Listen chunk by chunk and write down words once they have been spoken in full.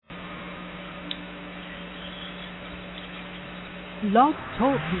Blog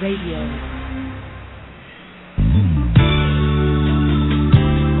Talk Radio.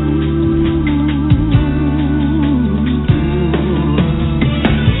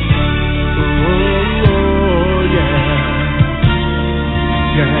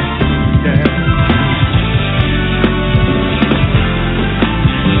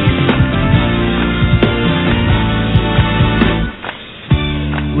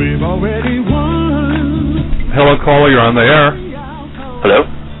 Hello, caller, you're on the air. Hello?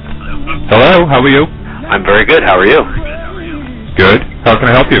 Hello, how are you? I'm very good. How are you? Good. How can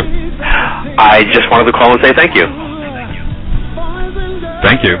I help you? I just wanted to call and say thank you.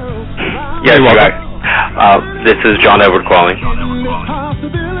 Thank you. Yes, you're welcome. This is John Edward calling.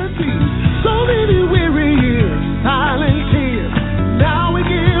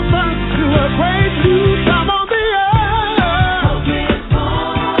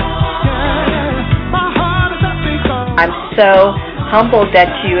 I'm so humbled that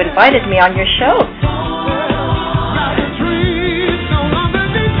you invited me on your show.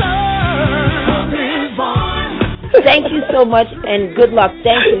 Thank you so much, and good luck.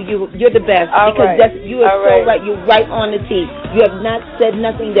 Thank you. You're the best. You are so right. You're right on the tee. You have not said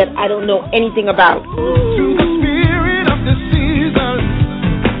nothing that I don't know anything about.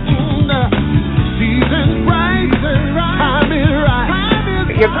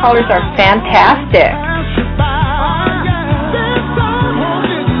 Your colors are fantastic.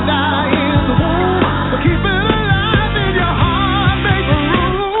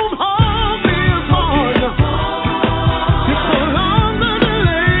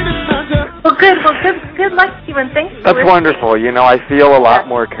 Good luck, Stephen. Thanks. That's wonderful. You know, I feel a lot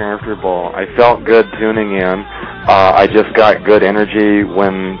more comfortable. I felt good tuning in. I just got good energy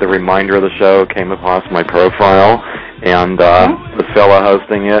when the reminder of the show came across my profile, and the fella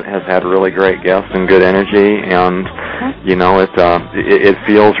hosting it has had really great guests and good energy, and you know, it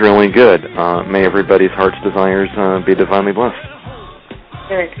feels really good. May everybody's heart's desires be divinely blessed.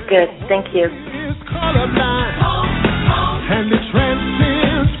 Good. Thank you. And the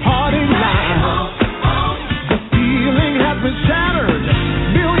transcends parting line. The feeling has been shattered.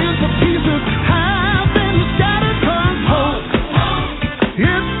 Millions of pieces have been scattered. 'Cause hope,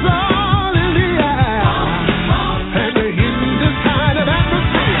 it's all in the air. And in this kind of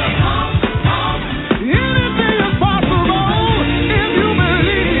atmosphere, anything is possible if you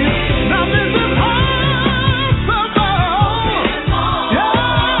believe. Nothing's impossible.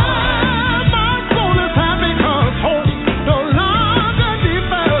 Yeah, my soul is happy 'cause hope no longer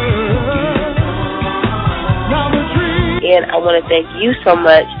defers. Now the dream. And I want to thank you so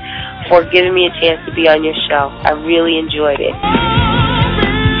much for giving me a chance to be on your show. I really enjoyed it.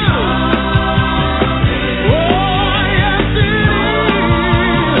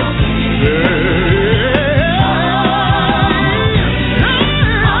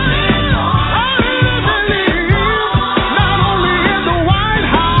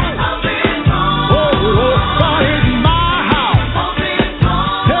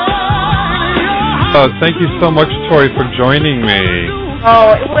 Thank you so much, Tori, for joining me.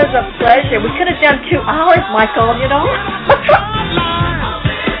 Oh, it was a pleasure. We could have done 2 hours, Michael, you know.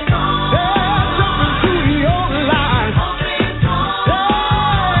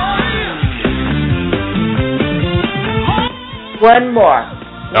 One more.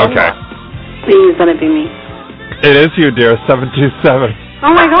 Okay. Please let it be me. It is you, dear, 727.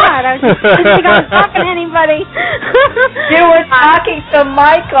 Oh my God, I was just thinking I was talking to anybody. You were talking to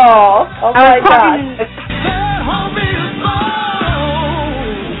Michael. Oh my God.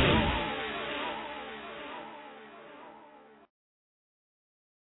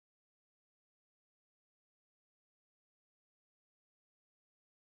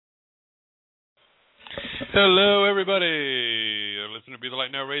 Hello, everybody. You're listening to Be the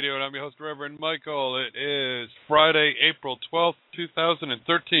Light Now Radio, and I'm your host, Reverend Michael. It is Friday, April 12th,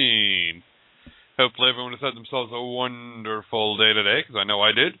 2013. Hopefully everyone has had themselves a wonderful day today, because I know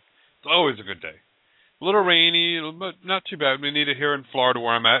I did. It's always a good day. A little rainy, but not too bad. We need it here in Florida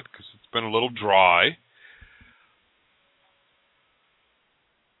where I'm at, because it's been a little dry.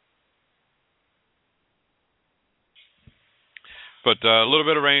 But a little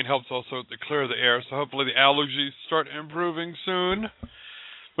bit of rain helps also to clear the air, so hopefully the allergies start improving soon.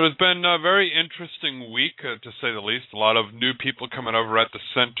 But it's been a very interesting week, to say the least. A lot of new people coming over at the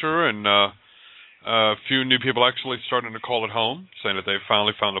center, and a few new people actually starting to call it home, saying that they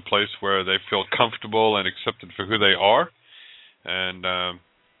finally found a place where they feel comfortable and accepted for who they are. And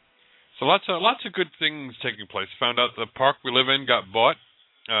so lots of good things taking place. Found out the park we live in got bought.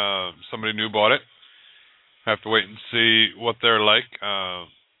 Somebody new bought it. Have to wait and see what they're like.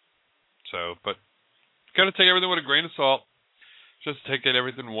 But got to take everything with a grain of salt. just take it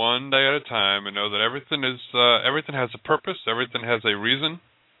everything one day at a time and know that everything has a purpose, everything has a reason.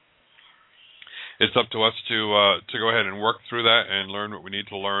 It's up to us to go ahead and work through that and learn what we need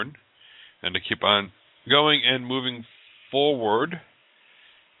to learn, and to keep on going and moving forward.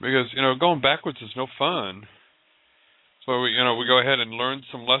 Because going backwards is no fun. So we go ahead and learn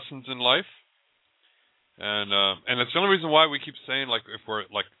some lessons in life, and it's the only reason why we keep saying, like, if we're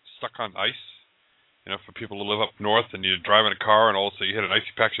like stuck on ice, for people who live up north and you drive in a car and all of a sudden you hit an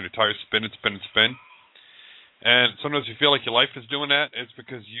icy patch and your tires spin and spin and spin. And sometimes you feel like your life is doing that. It's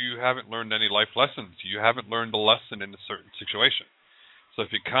because you haven't learned any life lessons. You haven't learned a lesson in a certain situation. So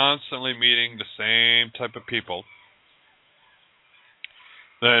if you're constantly meeting the same type of people,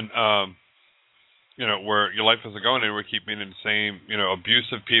 then where your life isn't going anywhere, keep meeting the same,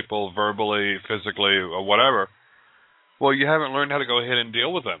 abusive people, verbally, physically, or whatever. Well, you haven't learned how to go ahead and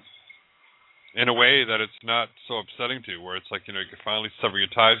deal with them in a way that it's not so upsetting to you, where it's like, you can finally sever your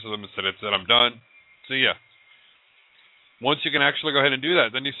ties with them and say, that's it, I'm done. See ya. Once you can actually go ahead and do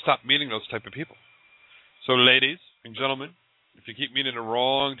that, then you stop meeting those type of people. So ladies and gentlemen, if you keep meeting the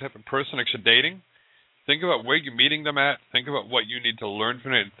wrong type of person that you're dating, think about where you're meeting them at. Think about what you need to learn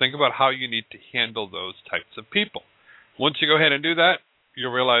from it. And think about how you need to handle those types of people. Once you go ahead and do that,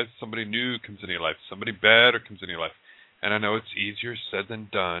 you'll realize somebody new comes into your life. Somebody better comes into your life. And I know it's easier said than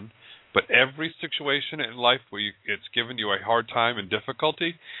done, but every situation in life where it's given you a hard time and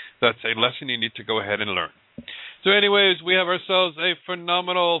difficulty, that's a lesson you need to go ahead and learn. So anyways, we have ourselves a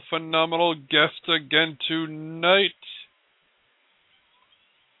phenomenal, phenomenal guest again tonight.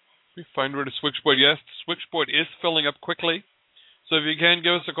 We find where the switchboard. Yes, the switchboard is filling up quickly. So if you can,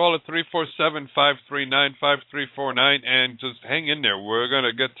 give us a call at 347-539-5349 and just hang in there. We're going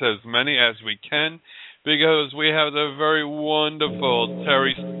to get to as many as we can because we have the very wonderful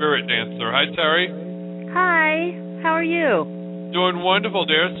Terri Spiritdancer. Hi, Terri. Hi. How are you? Doing wonderful,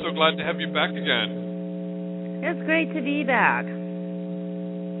 dear. So glad to have you back again. It's great to be back.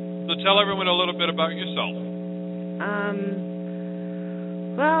 So tell everyone a little bit about yourself.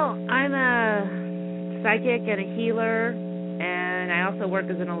 Well, I'm a psychic and a healer, and I also work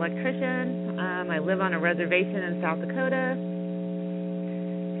as an electrician. I live on a reservation in South Dakota,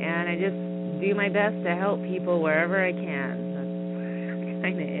 and I just do my best to help people wherever I can. That's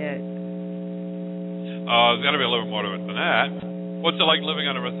kind of it. There's got to be a little more to it than that. What's it like living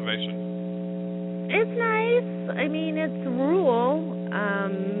on a reservation? It's nice. I mean, it's rural.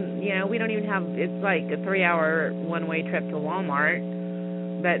 We don't even have, it's like a 3-hour one-way trip to Walmart.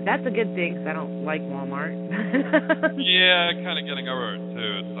 But that's a good thing because I don't like Walmart. Yeah, kind of getting over it,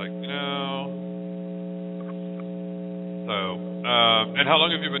 too. It's like, So, and how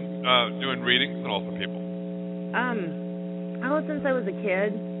long have you been doing readings and all for people? Since I was a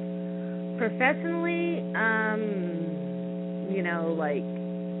kid. Professionally, like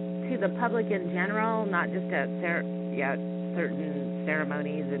to the public in general, not just at certain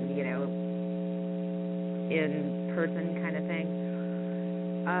ceremonies and, in-person kind of thing.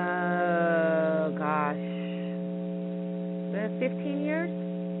 15 years.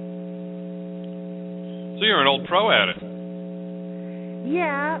 So you're an old pro at it.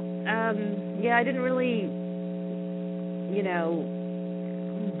 Yeah. I didn't really,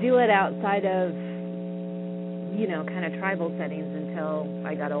 do it outside of, kind of tribal settings until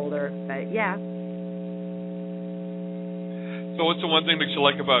I got older. But yeah. So what's the one thing that you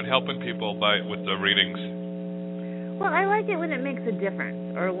like about helping people with the readings? Well, I like it when it makes a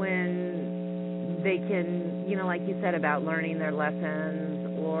difference, or when they can, like you said about learning their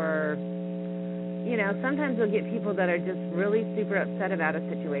lessons, or, sometimes you'll get people that are just really super upset about a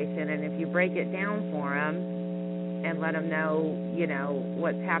situation, and if you break it down for them and let them know,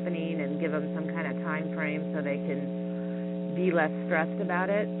 what's happening and give them some kind of time frame so they can be less stressed about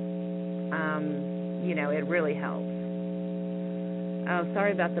it, it really helps. Oh,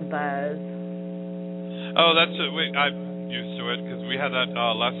 sorry about the buzz. Oh, that's it. I'm used to it because we had that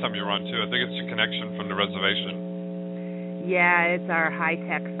last time you were on, too. I think it's a connection from the reservation. Yeah, it's our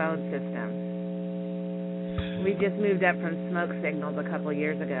high-tech phone system. We just moved up from smoke signals a couple of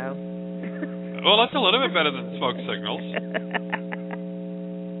years ago. Well, that's a little bit better than smoke signals.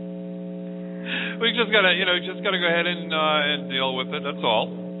 We just gotta go ahead and deal with it. That's all.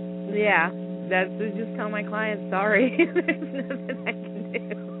 Yeah, just tell my clients sorry. There's nothing I can do.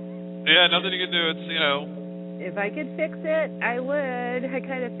 Yeah, nothing you can do. It's If I could fix it, I would. I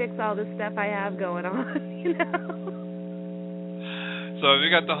kind of fix all the stuff I have going on, So if you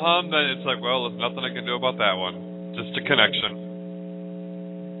got the hum, then it's like, well, there's nothing I can do about that one. Just a connection.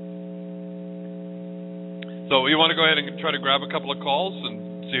 So you want to go ahead and try to grab a couple of calls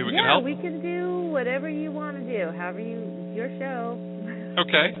and see if we can help? Yeah, we can do whatever you want to do. However you your show.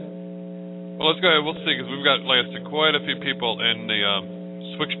 Okay. Well, let's go ahead. We'll see, because we've got, like I said, quite a few people in the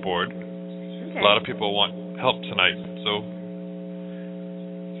switchboard. Okay. A lot of people want help tonight. So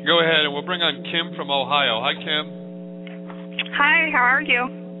go ahead, and we'll bring on Kim from Ohio. Hi, Kim. Hi, how are you?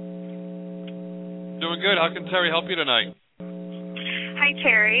 Doing good. How can Terri help you tonight? Hi,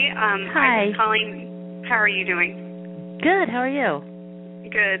 Terri. Hi. I was calling. How are you doing? Good. How are you?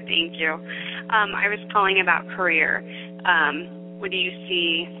 Good, thank you. I was calling about career. What do you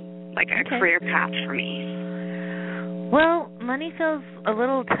see, like a career path for me? Well, money feels a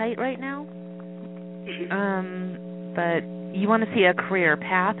little tight right now. But you want to see a career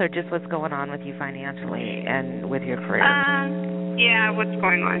path, or just what's going on with you financially and with your career? Yeah, what's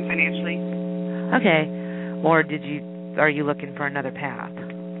going on financially? Okay. Or are you looking for another path?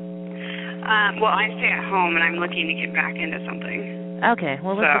 Well, I stay at home, and I'm looking to get back into something. Okay.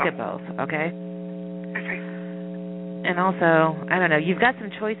 Well, let's look at both. Okay. Okay. And also, I don't know, you've got some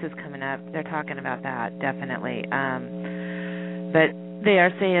choices coming up. They're talking about that, definitely. But they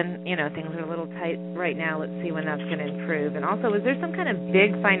are saying, things are a little tight right now. Let's see when that's going to improve. And also, is there some kind of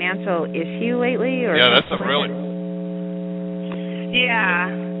big financial issue lately? Or yeah, that's a really... Yeah.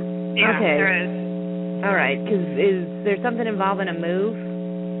 Yeah, okay. There is. All right, because is there something involving a move?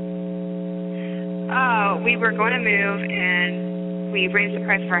 Oh, we were going to move, and we raised the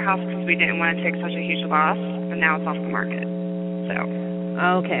price of our house because we didn't want to take such a huge loss, but now it's off the market. So.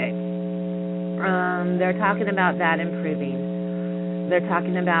 Okay. They're talking about that improving. They're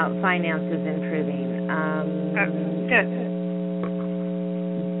talking about finances improving. Good.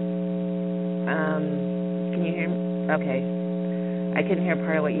 Can you hear me? Okay. I couldn't hear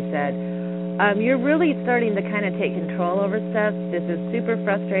part of what you said. You're really starting to kind of take control over stuff. This is super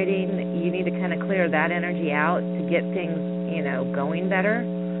frustrating. You need to kind of clear that energy out to get things, going better.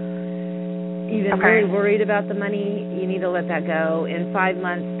 You've been very worried about the money. You need to let that go. In 5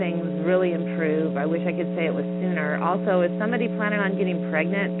 months, things really improve. I wish I could say it was sooner. Also, is somebody planning on getting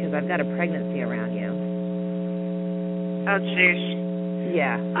pregnant? Because I've got a pregnancy around you. Oh, jeez.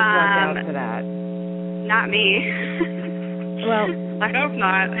 Yeah, just watch out for that. Not me. Well, I hope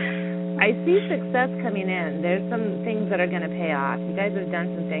not. I see success coming in. There's some things that are going to pay off. You guys have done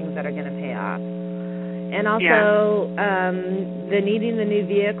some things that are going to pay off. And also, the needing the new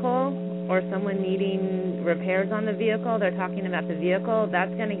vehicle or someone needing repairs on the vehicle, they're talking about the vehicle,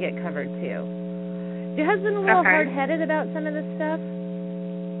 that's going to get covered too. Is your husband a little hard-headed about some of this stuff?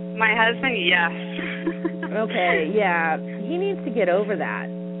 My husband, yes. Okay, yeah. He needs to get over that,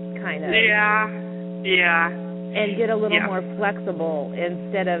 kind of. Yeah. And get a little more flexible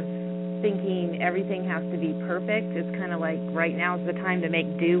instead of thinking everything has to be perfect. It's kind of like right now is the time to make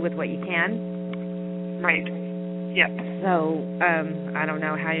do with what you can. Right. Yep. So, I don't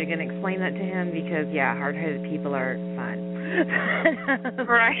know how you're going to explain that to him because, hard-headed people are fun.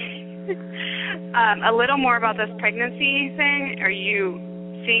 Right. A little more about this pregnancy thing. Are you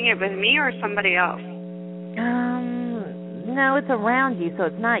seeing it with me or somebody else? No, it's around you, so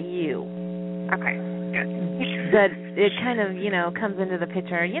it's not you. Okay, good. But it kind of, comes into the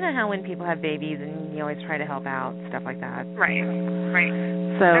picture. You know how when people have babies and you always try to help out, stuff like that. Right.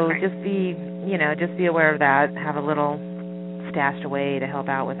 So just be aware of that. Have a little stashed away to help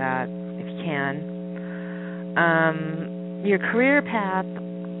out with that if you can. Your career path,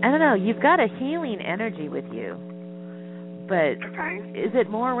 I don't know, you've got a healing energy with you. But is it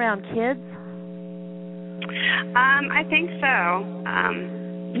more around kids? I think so.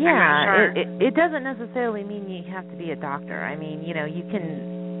 Yeah, sure. it doesn't necessarily mean you have to be a doctor. I mean, you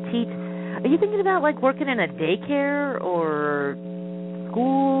can teach. Are you thinking about, working in a daycare or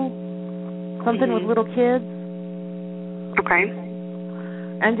school, something with little kids? Okay.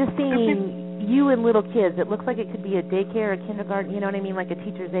 I'm just seeing you and little kids. It looks like it could be a daycare, a kindergarten, you know what I mean, like a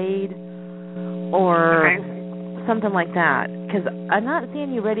teacher's aide or something like that. Because I'm not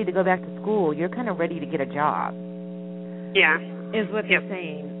seeing you ready to go back to school. You're kind of ready to get a job. Yeah. Is what they're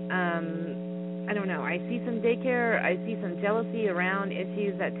saying. I don't know. I see some daycare. I see some jealousy around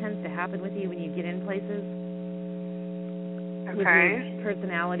issues that tends to happen with you when you get in places. With your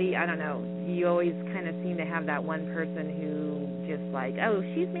personality, I don't know. You always kind of seem to have that one person who just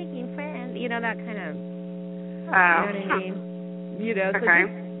she's making friends. That kind of, you know what I mean? So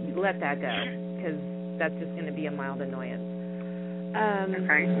just let that go because that's just going to be a mild annoyance. Let's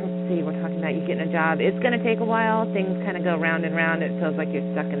see, we're talking about you getting a job. It's going to take a while. Things kind of go round and round. It feels like you're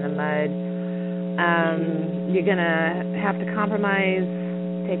stuck in the mud. You're going to have to compromise,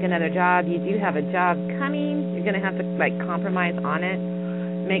 take another job. You do have a job coming. You're going to have to, compromise on it,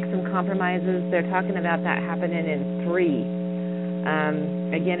 make some compromises. They're talking about that happening in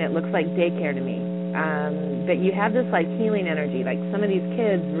 3. Again, it looks like daycare to me. But you have this like healing energy. Like some of these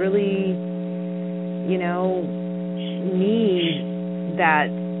kids really, need that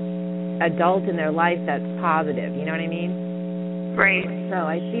adult in their life that's positive. You know what I mean? Right. So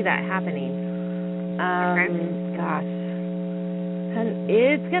I see that happening. Gosh. And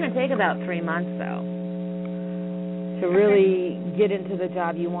it's going to take about 3 months, though, to really get into the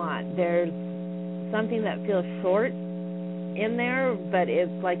job you want. There's something that feels short in there, but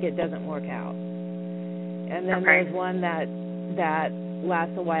it's like it doesn't work out. And then there's one that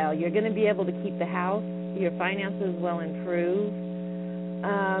lasts a while. You're going to be able to keep the house. Your finances will improve.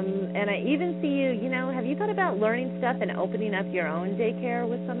 And I even see you, have you thought about learning stuff and opening up your own daycare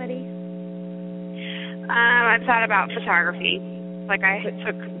with somebody? I've thought about photography. Like I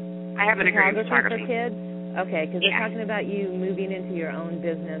have a degree in photography. For kids? Okay, because they're talking about you moving into your own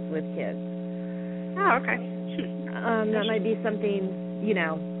business with kids. Oh, okay. That might be something,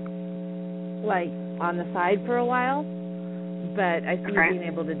 like on the side for a while, but I see you being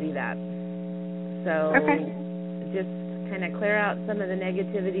able to do that. So just kind of clear out some of the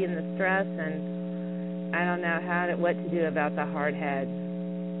negativity and the stress, and I don't know what to do about the hard head.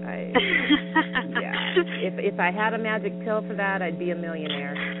 If I had a magic pill for that, I'd be a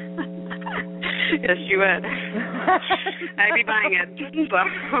millionaire. Yes, you would. I'd be buying it. So,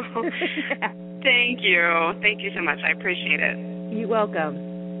 thank you so much. I appreciate it. You're welcome.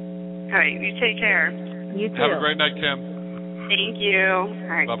 All right, you take care. You too. Have a great night, Kim. Thank you. All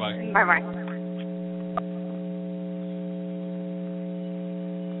right. Bye-bye. Bye-bye.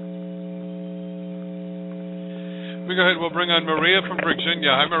 We go ahead. We'll bring on Maria from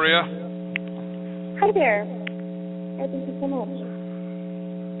Virginia. Hi, Maria. Hi there. Thank you so much.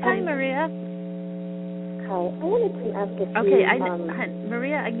 Hi, Maria. Hi. I wanted to ask if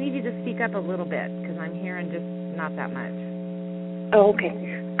Maria, I need you to speak up a little bit because I'm hearing just not that much. Oh, okay.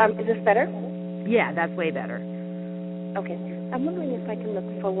 Is this better? Yeah, that's way better. Okay. I'm wondering if I can look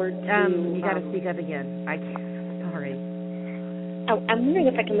forward to... you got to speak up again. Sorry. I'm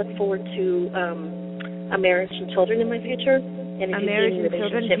wondering if I can look forward to a marriage and children in my future. And a marriage and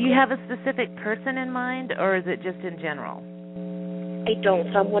children? Do you have a specific person in mind, or is it just in general? I don't,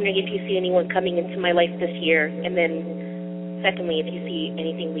 so I'm wondering if you see anyone coming into my life this year, and then secondly, if you see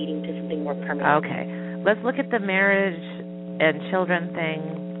anything leading to something more permanent. Okay. Let's look at the marriage and children thing,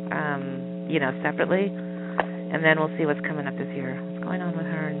 separately, and then we'll see what's coming up this year. What's going on with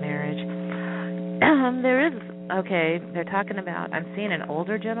her in marriage? They're talking about, I'm seeing an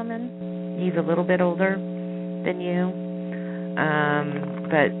older gentleman. He's a little bit older than you,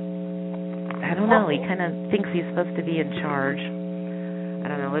 but I don't know. He kind of thinks he's supposed to be in charge. I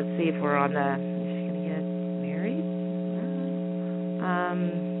don't know. Let's see if we're on the... Is she going to get married?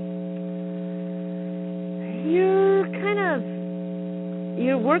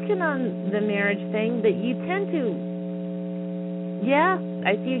 You're working on the marriage thing, but you tend to... Yeah,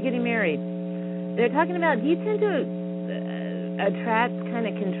 I see you getting married. They're talking about, do you tend to attract kind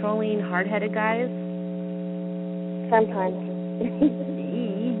of controlling, hard-headed guys? Sometimes.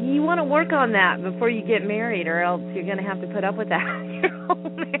 You want to work on that before you get married, or else you're going to have to put up with that your whole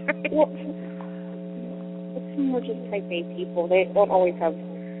marriage. Well, it's more just type A people. They don't always have,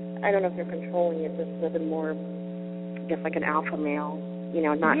 I don't know if they're controlling it, just living more, I guess, like an alpha male,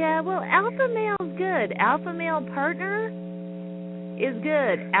 not... Yeah, well, alpha male's good. Alpha male partner is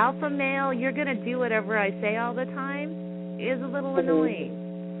good. Alpha male, you're going to do whatever I say all the time, is a little annoying.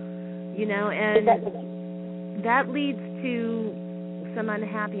 And that leads to some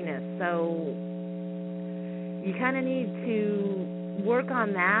unhappiness. So you kind of need to work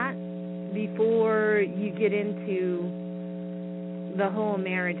on that before you get into the whole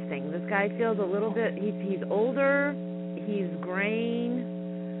marriage thing. This guy feels a little bit, he's older, he's graying,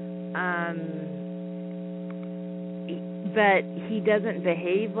 but he doesn't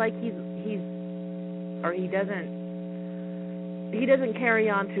behave like he doesn't carry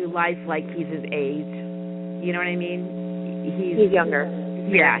on through life like he's his age. You know what I mean? He's younger.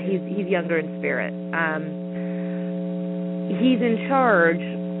 Yeah, he's younger in spirit. He's in charge.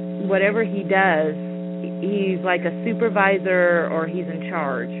 Whatever he does, he's like a supervisor, or he's in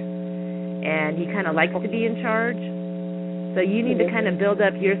charge, and he kind of likes to be in charge. So you need to kind of build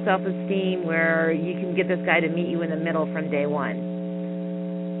up your self-esteem where you can get this guy to meet you in the middle from day one.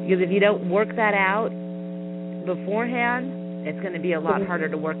 Because if you don't work that out beforehand, it's going to be a lot harder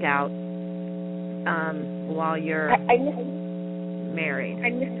to work out while you're married. I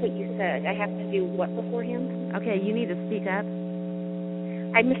missed what you said. I have to do what beforehand? Okay, you need to speak up.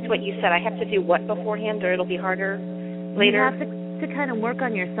 I missed what you said. I have to do what beforehand, or it'll be harder later? You have to kind of work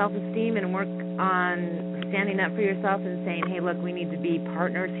on your self-esteem and work on standing up for yourself and saying, hey, look, we need to be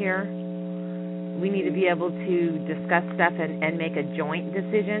partners here. We need to be able to discuss stuff and make a joint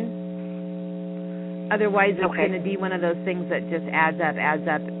decision. Otherwise, it's going to be one of those things that just adds up.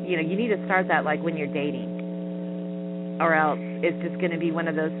 You know, you need to start that like when you're dating. Or else it's just going to be one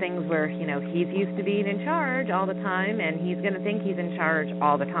of those things where, you know, he's used to being in charge all the time, and he's going to think he's in charge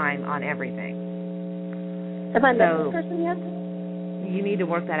all the time on everything. Have I met this person yet? You need to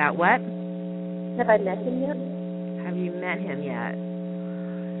work that out. What? Have I met him yet? Have you met him yet?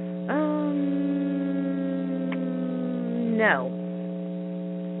 No.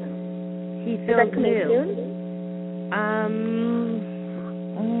 He feels new.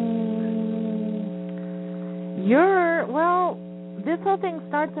 This whole thing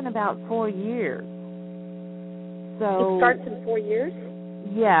starts in about 4 years. So it starts in 4 years?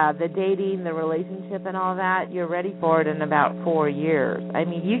 Yeah, the dating, the relationship, and all that. You're ready for it in about 4 years. I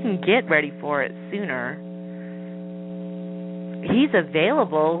mean, you can get ready for it sooner. He's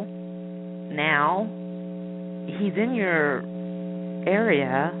available now. He's in your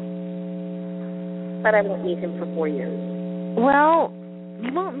area. But I won't meet him for 4 years. Well,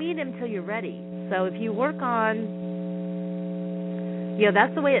 you won't meet him till you're ready. So if you work on, you know,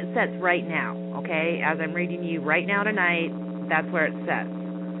 that's the way it sets right now, okay? As I'm reading you right now tonight, that's where it sets.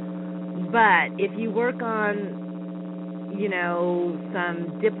 But if you work on, you know,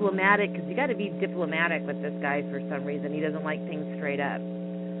 some diplomatic, because you got to be diplomatic with this guy for some reason. He doesn't like things straight up.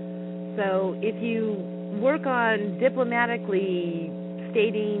 So if you work on diplomatically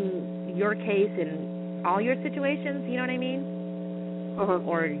stating your case in all your situations, you know what I mean?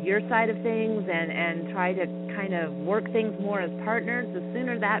 Or your side of things, and try to kind of work things more as partners, the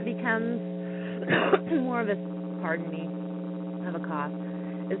sooner that becomes more of a, pardon me, I have a cough.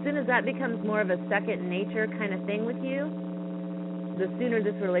 As soon as that becomes more of a second nature kind of thing with you, the sooner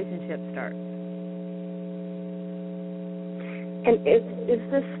this relationship starts. And is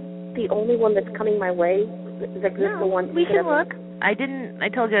this the only one that's coming my way? Is this the one? We can look. I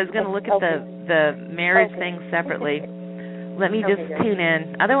told you I was going to look at the marriage thing separately. Let me just tune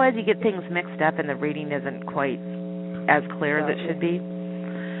in. Otherwise, you get things mixed up and the reading isn't quite as clear as it should be.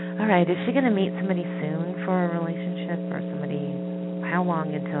 All right, is she going to meet somebody soon for a relationship, or somebody? How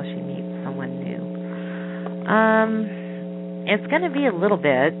long until she meets someone new? It's going to be a little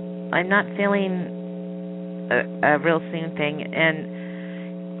bit. I'm not feeling a real soon thing, and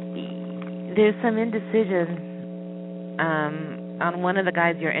there's some indecision on one of the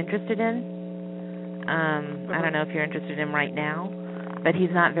guys you're interested in. I don't know if you're interested in him right now, but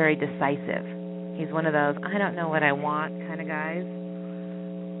he's not very decisive. He's one of those, I don't know what I want kind of guys.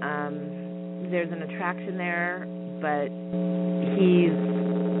 There's an attraction there, but he's,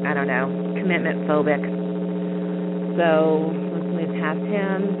 I don't know, commitment phobic. So let's move past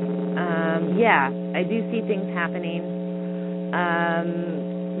him. Yeah, I do see things happening.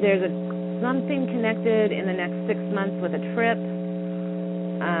 There's something connected in the next 6 months with a trip.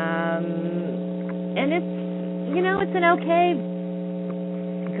 And it's, you know, it's an okay,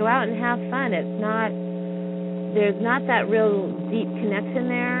 go out and have fun. It's not, there's not that real deep connection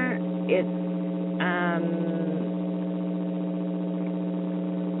there. It's,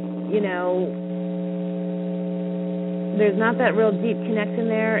 you know, there's not that real deep connection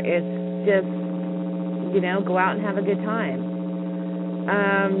there. It's just, you know, go out and have a good time.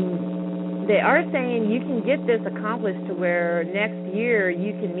 They are saying you can get this accomplished to where next year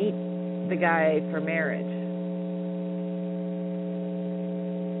you can meet the guy for marriage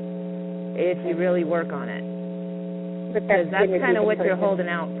if you really work on it. Because that's kind of what you're holding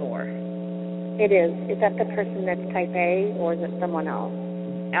out for. It is. Is that the person that's type A, or is it someone else?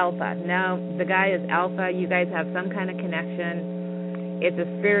 Alpha. No, the guy is alpha. You guys have some kind of connection. It's a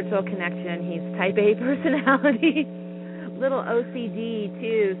spiritual connection. He's type A personality. Little OCD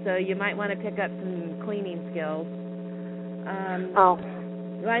too, so you might want to pick up some cleaning skills.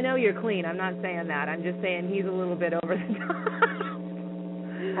 Well, I know you're clean. I'm not saying that. I'm just saying he's a little bit over the top.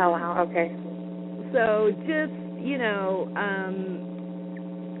 Oh, wow. Okay. So just, you know,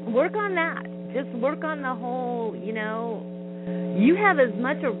 work on that. Just work on the whole, you know, you have as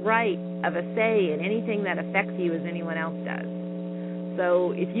much a right of a say in anything that affects you as anyone else does.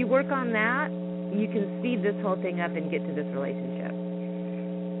 So if you work on that, you can speed this whole thing up and get to this relationship.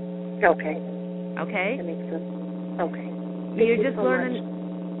 Okay. Okay? That makes sense. Okay. You're just learning.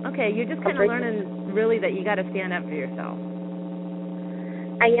 Okay, you're just kind of learning really that you got to stand up for yourself.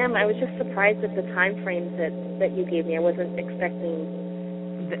 I am. I was just surprised at the time frames that you gave me. I wasn't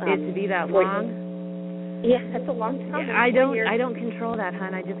expecting it to be that long. Yeah, that's a long time. Yeah, I don't control that,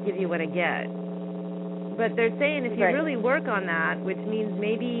 hon. I just give you what I get. But they're saying if you really work on that, which means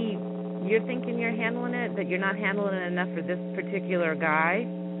maybe you're thinking you're handling it, but you're not handling it enough for this particular guy.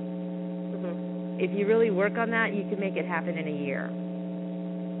 if you really work on that, you can make it happen in a year.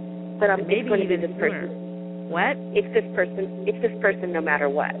 But maybe going to be even this sooner. person. What? It's this person no matter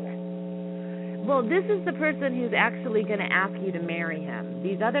what. Well, this is the person who's actually going to ask you to marry him.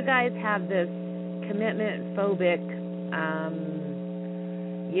 These other guys have this commitment phobic,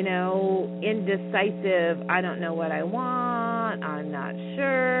 indecisive, I don't know what I want, I'm not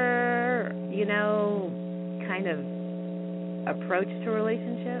sure, kind of approach to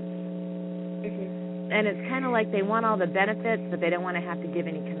relationships. Mm-hmm. And it's kind of like they want all the benefits, but they don't want to have to give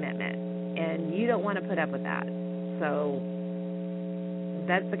any commitment. And you don't want to put up with that. So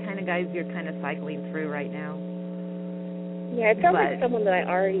that's the kind of guys you're kind of cycling through right now. Yeah, it sounds like someone that I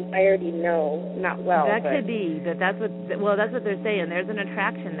already know, not well. That could be, but that's what they're saying. There's an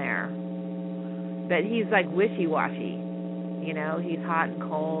attraction there. But he's like wishy-washy. He's hot and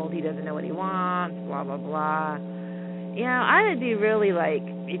cold. He doesn't know what he wants, blah, blah, blah. I would be really like,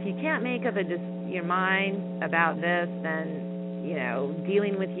 if you can't make up your mind about this, then,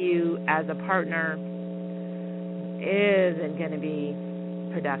 dealing with you as a partner isn't going to be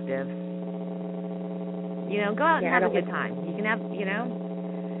productive. Go out and have a good time. You can have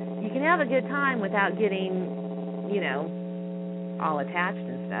a good time without getting, all attached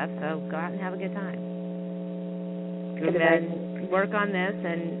and stuff. So go out and have a good time. And then work on this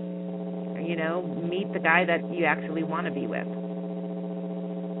and, meet the guy that you actually want to be with.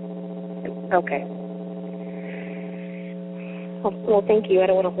 Okay. Well, thank you. I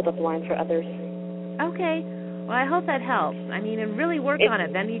don't want to hold up the line for others. Okay. Well, I hope that helps. And really work on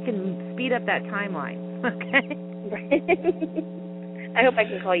it. Then you can speed up that timeline. Okay. I hope I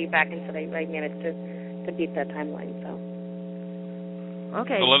can call you back until I manage to beat that timeline. So.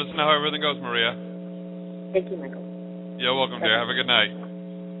 Okay. So let us know how everything goes, Maria. Thank you, Michael. You're welcome, dear. Have a good night.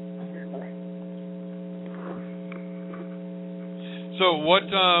 So what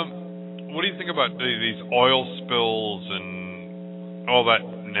do you think about these oil spills and all that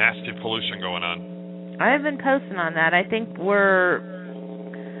nasty pollution going on? I've been posting on that. I think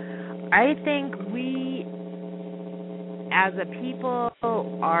we as a people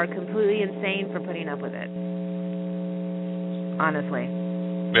are completely insane for putting up with it. Honestly.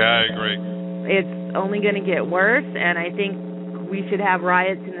 Yeah, I agree. It's only going to get worse, and I think we should have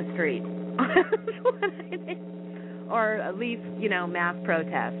riots in the streets. Or at least, mass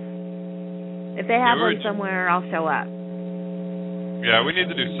protests. If they have one somewhere, I'll show up. Yeah, we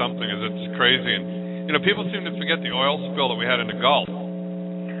need to do something, as it's crazy. And, people seem to forget the oil spill that we had in the Gulf.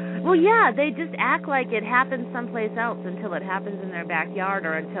 Well, yeah, they just act like it happens someplace else until it happens in their backyard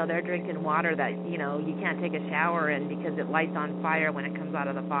or until they're drinking water that, you can't take a shower in because it lights on fire when it comes out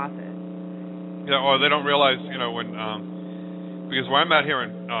of the faucet. Yeah, or they don't realize, when... because where I'm at here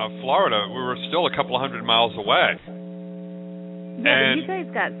in Florida, we were still a couple of 100 miles away. Yeah, but you guys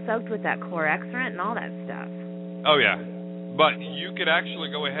got soaked with that chlorexrant and all that stuff. Oh, yeah. But you could actually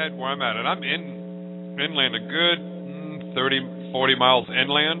go ahead where I'm at, and I'm inland, a good 30, 40 miles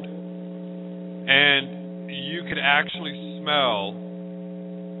inland, and you could actually smell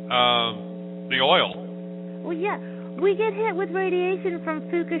the oil. Well, yeah, we get hit with radiation from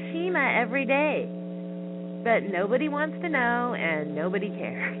Fukushima every day. But nobody wants to know, and nobody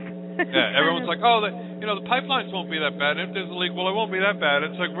cares. Yeah, everyone's like, the pipelines won't be that bad. If there's a leak, well, it won't be that bad.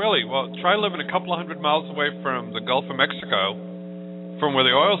 It's like, really? Well, try living a couple of 100 miles away from the Gulf of Mexico, from where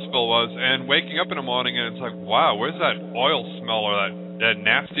the oil spill was, and waking up in the morning, and it's like, wow, where's that oil smell or that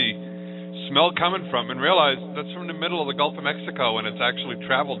nasty smell coming from? And realize that's from the middle of the Gulf of Mexico, and it's actually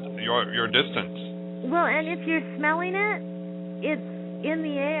traveled your distance. Well, and if you're smelling it, it's in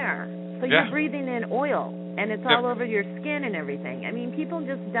the air. So you're breathing in oil. And it's all over your skin and everything. I mean, people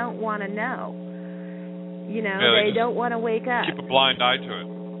just don't want to know. They don't want to wake up. Keep a blind eye to it.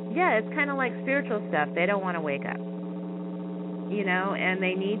 Yeah, it's kind of like spiritual stuff. They don't want to wake up. And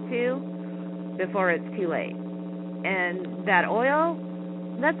they need to before it's too late. And that oil,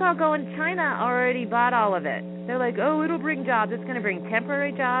 that's all going. China already bought all of it. They're like, oh, it'll bring jobs. It's going to bring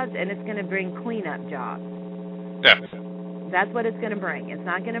temporary jobs, and it's going to bring cleanup jobs. Yeah. That's what it's going to bring. It's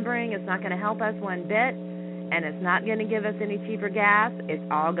not going to help us one bit. And it's not going to give us any cheaper gas. It's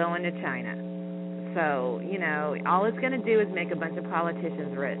all going to China. So, all it's going to do is make a bunch of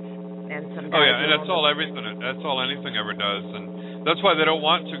politicians rich. And some guys and that's all anything ever does. And that's why they don't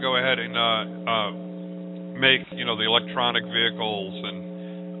want to go ahead and make, the electronic vehicles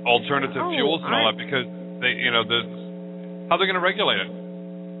and alternative fuels and all that, because they, how are they going to regulate it?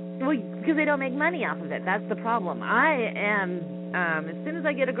 Well, because they don't make money off of it. That's the problem. I am... as soon as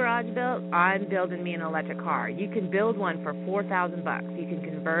I get a garage built, I'm building me an electric car. You can build one for $4,000. You can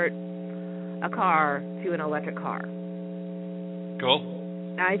convert a car to an electric car. Cool.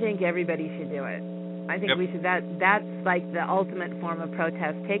 I think everybody should do it. I think we should. That's like the ultimate form of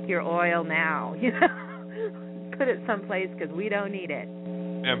protest. Take your oil now. Put it someplace because we don't need it.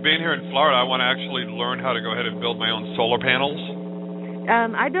 And being here in Florida, I want to actually learn how to go ahead and build my own solar panels.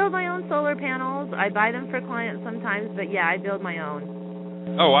 I build my own solar panels. I buy them for clients sometimes, but yeah, I build my own.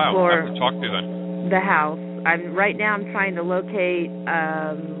 Oh wow! For I have to talk to you then. The house. Right now I'm trying to locate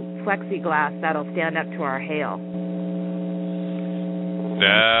plexiglass that'll stand up to our hail.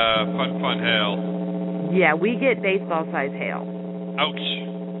 Yeah, fun hail. Yeah, we get baseball-sized hail. Ouch.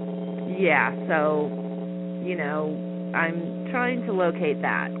 Yeah, so, I'm trying to locate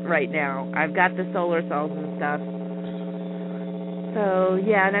that right now. I've got the solar cells and stuff. So,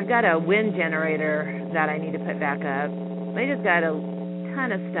 yeah, and I've got a wind generator that I need to put back up. I just got a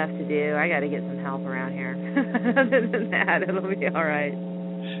ton of stuff to do. I got to get some help around here. Other than that, it'll be all right.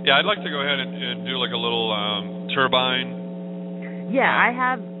 Yeah, I'd like to go ahead and do like a little turbine. Yeah, I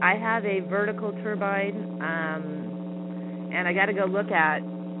have a vertical turbine, and I got to go look at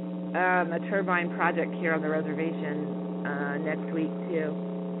a turbine project here on the reservation next week too.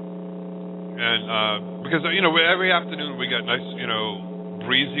 And because every afternoon we get nice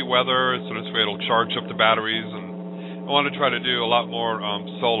breezy weather, so this way it'll charge up the batteries, and I want to try to do a lot more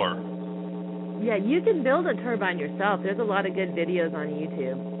solar. Yeah, you can build a turbine yourself. There's a lot of good videos on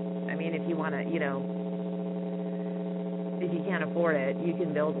YouTube. I mean, if you want to, if you can't afford it, you can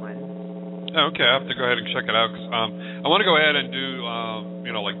build one. Okay, I have to go ahead and check it out. 'Cause, I want to go ahead and do,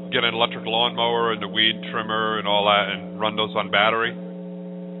 like get an electric lawnmower and the weed trimmer and all that, and run those on battery.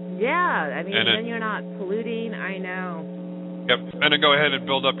 Yeah, I mean, then you're not polluting. I know. Yep, and then go ahead and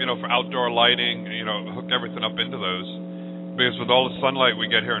build up, for outdoor lighting. Hook everything up into those, because with all the sunlight we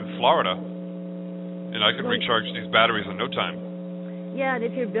get here in Florida, I can recharge these batteries in no time. Yeah, and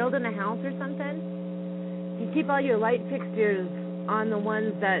if you're building a house or something, you keep all your light fixtures on the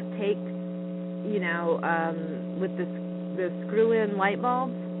ones that take, with the screw-in light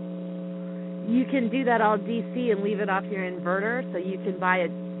bulbs. You can do that all DC and leave it off your inverter, so you can buy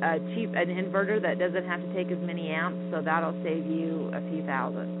an inverter that doesn't have to take as many amps, so that'll save you a few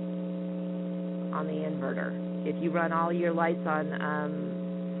thousand on the inverter. If you run all your lights on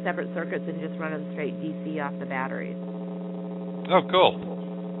separate circuits and just run them straight DC off the batteries. Oh, cool.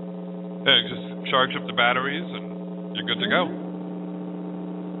 Yeah, just charge up the batteries and you're good to go.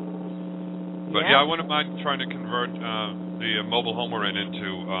 But yeah, I wouldn't mind trying to convert the mobile home we're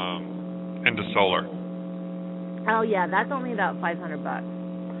into solar. Oh yeah, that's only about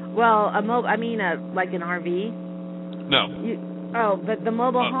 $500. Well, like an RV. No. But the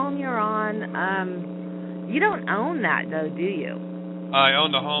mobile home you're on, you don't own that though, do you? I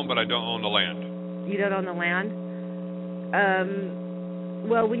own the home, but I don't own the land. You don't own the land?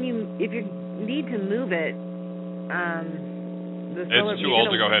 Well, if you need to move it, the solar... It's too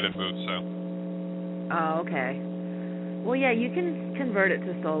old to go ahead and move, so... Oh, okay. Well, yeah, you can convert it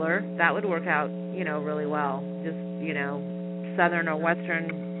to solar. That would work out, really well. Just, southern or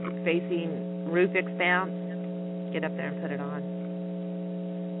western facing roof expanse. Get up there and put it on.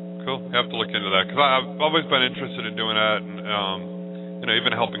 Cool. I have to look into that, because I've always been interested in doing that, and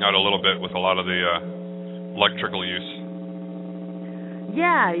even helping out a little bit with a lot of the electrical use.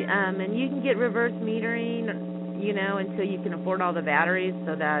 Yeah, and you can get reverse metering, until you can afford all the batteries,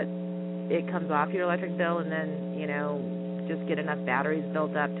 so that it comes off your electric bill, and then, just get enough batteries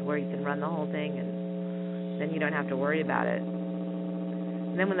built up to where you can run the whole thing, and then you don't have to worry about it.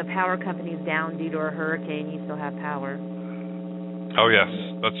 And then when the power company's down due to a hurricane, you still have power. Oh, yes.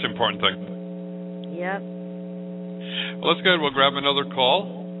 That's the important thing. Yep. Well, that's good. We'll grab another call.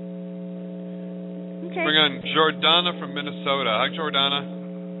 Okay. Bring on Jordana from Minnesota. Hi, Jordana.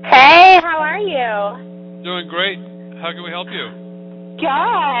 Hey, how are you? Doing great. How can we help you?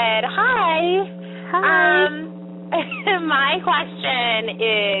 Good. Hi. Hi. My question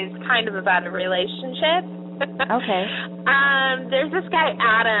is kind of about a relationship. Okay. There's this guy,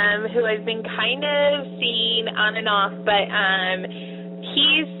 Adam, who I've been kind of seeing on and off, but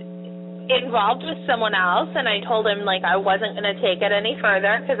he's involved with someone else, and I told him, I wasn't going to take it any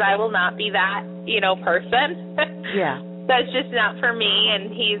further because I will not be that, person. Yeah. That's just not for me.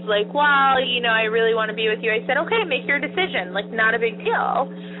 And he's like, well, I really want to be with you. I said, okay, make your decision. Not a big deal.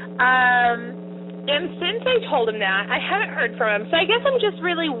 And since I told him that, I haven't heard from him. So I guess I'm just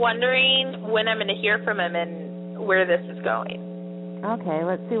really wondering when I'm going to hear from him and where this is going. Okay,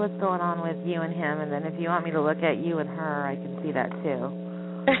 let's see what's going on with you and him, and then if you want me to look at you and her, I can see that too.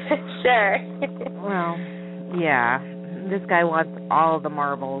 Sure. Well, yeah. This guy wants all the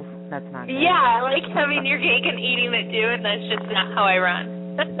marbles. That's not good. Yeah, having your cake and eating it too, and that's just not how I run.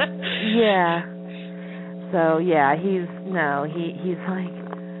 Yeah. So, yeah, he's like,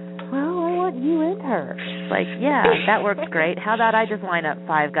 want you and her. Like, yeah, that works great. How about I just line up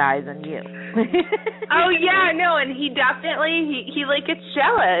 5 guys and you? Oh, yeah, no, and he definitely, he like, gets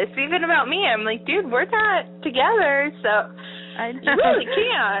jealous, even about me. I'm like, dude, we're not together, so I know. you really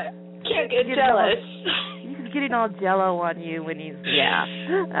can't get jealous. He's getting all jello on you when he's, Oh,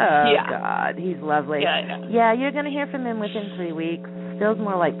 yeah. God, he's lovely. Yeah, I know. Yeah, you're going to hear from him within 3 weeks. Feels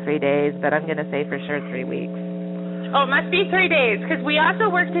more like 3 days, but I'm going to say for sure 3 weeks. Oh, it must be 3 days, because we also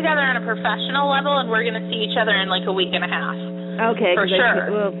work together on a professional level, and we're going to see each other in like a week and a half. Okay. For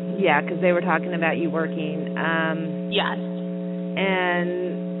sure. Because they were talking about you working. Yes. And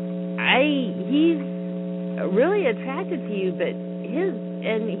he's really attracted to you, but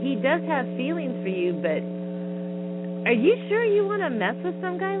he does have feelings for you, but are you sure you want to mess with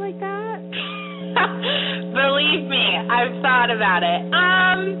some guy like that? Believe me, I've thought about it.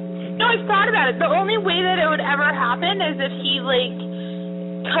 No, I've thought about it. The only way that it would ever happen is if he, like,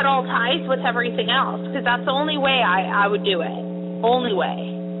 cut all ties with everything else, because that's the only way I would do it. Only way.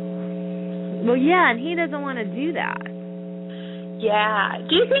 Well, yeah, and he doesn't want to do that. Yeah.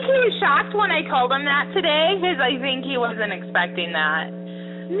 Do you think he was shocked when I told him that today? Because I think he wasn't expecting that.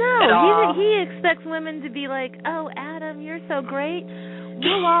 No, he expects women to be like, oh, Adam, you're so great.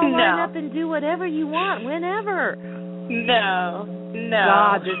 We'll all line up and do whatever you want, whenever. No.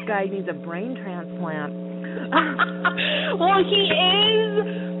 God, this guy needs a brain transplant. Well, he is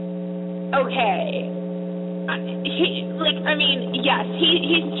okay. Yes,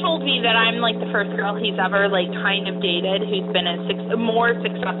 he's told me that I'm like the first girl he's ever like kind of dated who's been more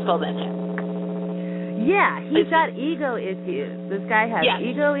successful than him. Yeah, he's got ego issues. This guy has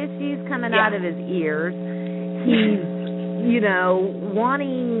ego issues coming out of his ears. He's,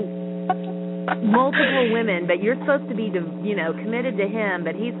 wanting multiple women, but you're supposed to be, committed to him,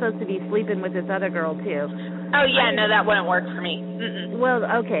 but he's supposed to be sleeping with this other girl, too. Oh, yeah, no, that wouldn't work for me. Mm-mm. Well,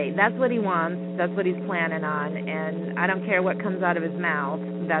 okay, that's what he wants. That's what he's planning on, and I don't care what comes out of his mouth.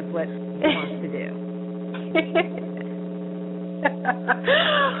 That's what he wants to do.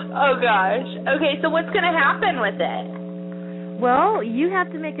 Oh, gosh. Okay, so what's going to happen with it? Well, you have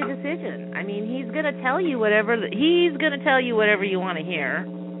to make a decision. I mean, he's going to tell you whatever you want to hear.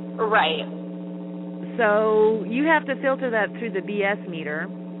 Right. So you have to filter that through the BS meter.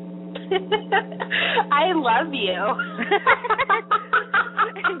 I love you.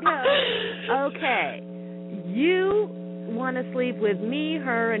 Okay, you want to sleep with me,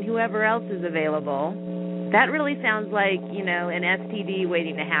 her, and whoever else is available. That really sounds like, an STD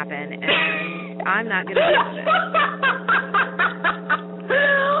waiting to happen, and I'm not going to deal with it.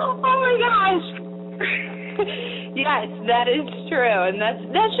 Oh, my gosh. Yes, that is true, and that's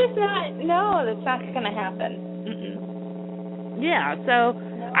just not, that's not going to happen. Mm-mm. Yeah, so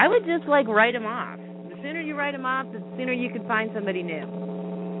I would just, write him off. The sooner you write him off, the sooner you can find somebody new.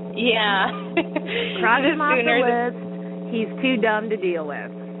 Yeah. Cross him off the list. He's too dumb to deal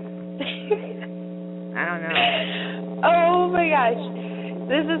with. I don't know. Oh, my gosh.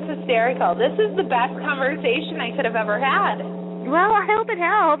 This is hysterical. This is the best conversation I could have ever had. Well, I hope it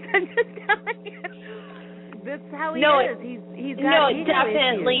helps. I'm just telling you. That's how he is. He's got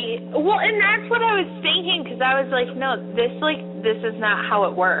definitely. Issues. Well, and that's what I was thinking, because I was like, no, this is not how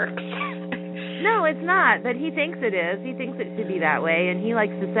it works. No, it's not, but he thinks it is. He thinks it should be that way, and he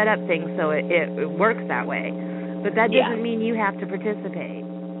likes to set up things so it works that way. But that doesn't mean you have to participate.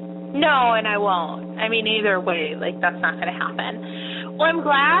 No, and I won't. I mean, either way, that's not going to happen. Well, I'm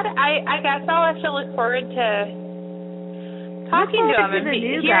glad. I guess I'll have to look forward to talking to him and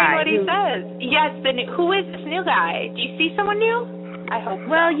hearing what he says. Yes, who is this new guy? Do you see someone new? I hope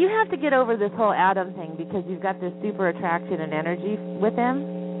so. Well, you have to get over this whole Adam thing because you've got this super attraction and energy with him.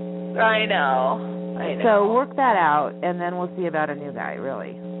 I know. So work that out, and then we'll see about a new guy,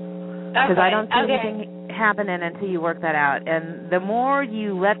 really. Because I don't see anything happening until you work that out. And the more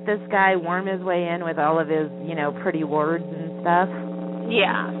you let this guy worm his way in with all of his, pretty words and stuff.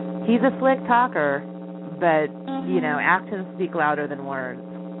 Yeah. He's a slick talker, but, actions speak louder than words.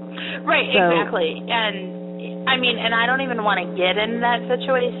 Right, exactly. And, and I don't even want to get in that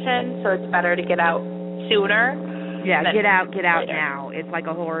situation, so it's better to get out sooner. Yeah, get out now. It's like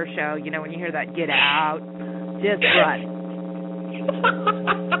a horror show. When you hear that, get out, just run.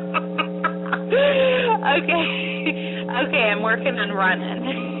 Okay, I'm working on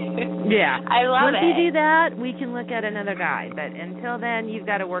running. Yeah. I love Once you do that, we can look at another guy. But until then, you've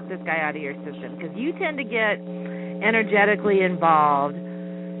got to work this guy out of your system because you tend to get energetically involved.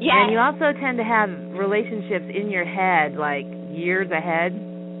 Yes. And you also tend to have relationships in your head, years ahead.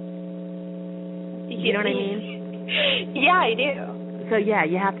 You know what I mean? Yeah, I do. So, yeah,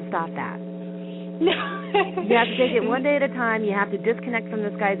 you have to stop that. You have to take it one day at a time. You have to disconnect from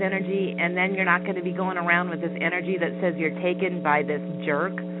this guy's energy, and then you're not going to be going around with this energy that says you're taken by this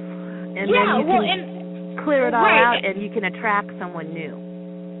jerk. And then you can clear it all out, and you can attract someone new.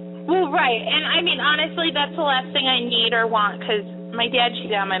 Well, right. And, I mean, honestly, that's the last thing I need or want, because my dad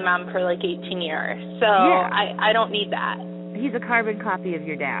cheated on my mom for like 18 years. So I don't need that. He's a carbon copy of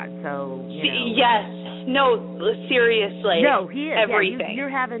your dad, so, you know. Yes. No, seriously. No, he is. Everything. You're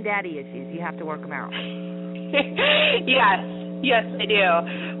having daddy issues. You have to work them out. Yes, I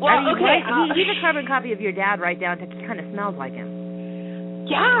do. Well, I mean, okay. He's a carbon copy of your dad right down to kind of smells like him.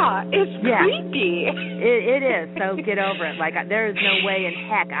 Yeah, it's creepy. It is. So get over it. Like, there is no way in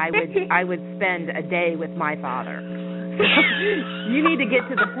heck I would spend a day with my father. You need to get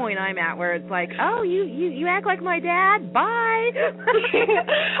to the point I'm at where it's like, oh, you act like my dad? Bye.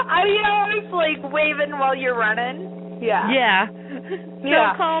 I was like waving while you're running. Yeah.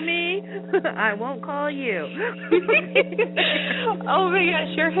 Don't call me. I won't call you. Oh my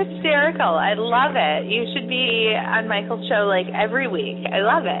gosh, you're hysterical. I love it. You should be on Michael's show like every week. I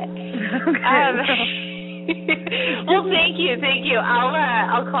love it. Well, thank you.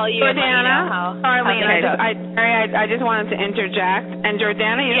 I'll call you. Jordana, I just wanted to interject. And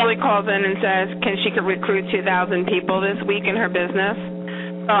Jordana usually calls in and says, she could recruit 2,000 people this week in her business.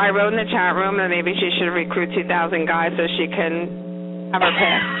 So I wrote in the chat room that maybe she should recruit 2,000 guys so she can have her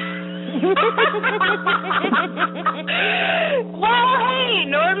pick. Well, hey,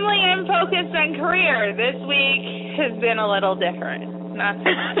 normally I'm focused on career. This week has been a little different. Not so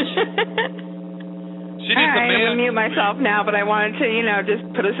much. I'm going to mute myself now, but I wanted to, just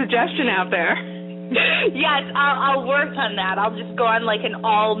put a suggestion out there. Yes, I'll work on that. I'll just go on like an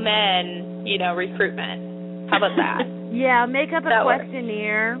all-men, recruitment. How about that? Yeah, make up a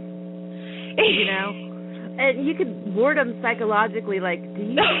questionnaire, and you could word them psychologically, like, do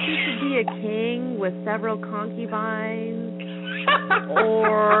you think you should be a king with several concubines?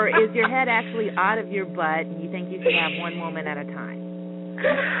 Or is your head actually out of your butt and you think you should have one woman at a time?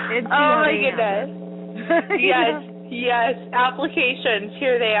 Oh, my goodness. Yes, applications,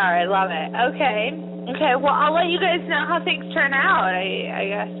 here they are. I love it. Okay, well, I'll let you guys know how things turn out. I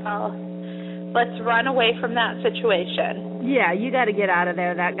guess let's run away from that situation. Yeah, you got to get out of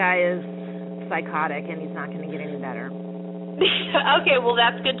there. That guy is psychotic, and he's not going to get any better. Okay, well,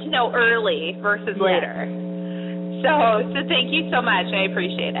 that's good to know early versus later. So thank you so much. I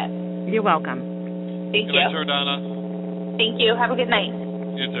appreciate it. You're welcome. Thank you. Good night, Jordana. Thank you. Have a good night.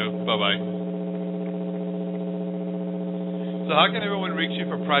 You too. Bye-bye. So how can everyone reach you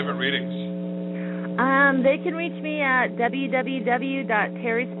for private readings? They can reach me at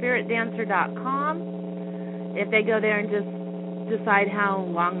www.terrispiritdancer.com. If they go there and just decide how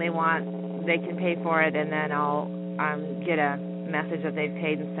long they want, they can pay for it, and then I'll get a message that they've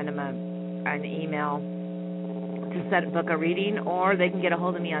paid and send them an email to book a reading, or they can get a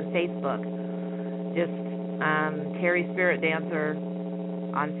hold of me on Facebook. Just Terri Spiritdancer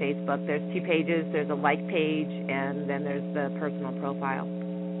on Facebook. There's 2 pages. There's a like page, and then there's the personal profile.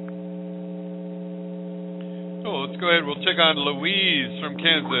 Oh, let's go ahead. We'll check on Louise from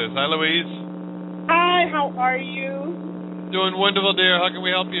Kansas. Hi, Louise. Hi, how are you? Doing wonderful, dear. How can we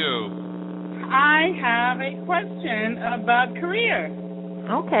help you? I have a question about career.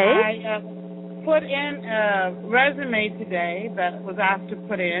 Okay. I put in a resume today that was asked to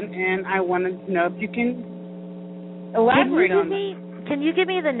put in, and I wanted to know if you can elaborate on that. Can you give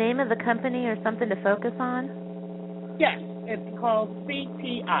me the name of the company or something to focus on? Yes, it's called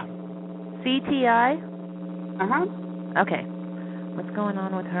CTI. CTI? Uh-huh. Okay. What's going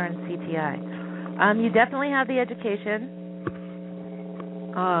on with her and CTI? You definitely have the education.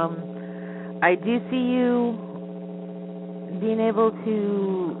 I do see you being able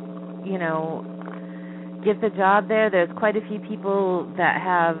to, get the job there. There's quite a few people that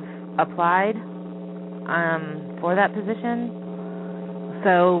have applied for that position.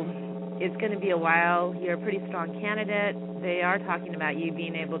 So it's going to be a while. You're a pretty strong candidate. They are talking about you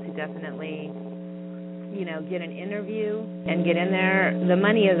being able to definitely get an interview and get in there. The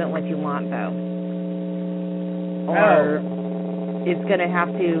money isn't what you want, though. Or it's going to have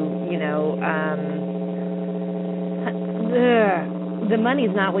to, the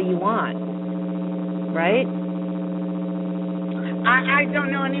money's not what you want, right? I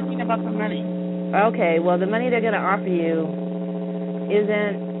don't know anything about the money. Okay, well, the money they're going to offer you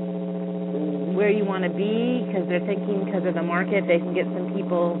isn't where you want to be, because they're thinking because of the market they can get some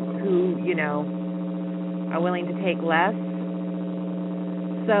people who, are willing to take less.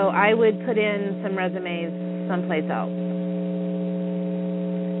 So I would put in some resumes someplace else.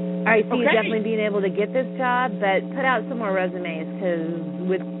 I see you definitely being able to get this job, but put out some more resumes, because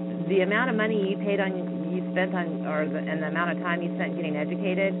with the amount of money you spent on, and the amount of time you spent getting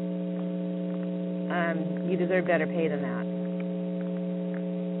educated, you deserve better pay than that.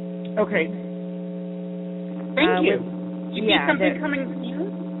 Okay. Thank you. Do you see something coming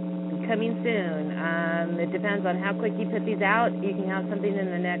soon? Coming soon. It depends on how quick you put these out. You can have something in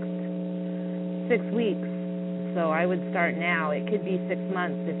the next 6 weeks. So I would start now. It could be 6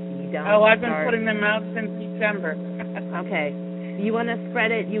 months if you don't. Oh, I've been putting them out since December. Okay. You want to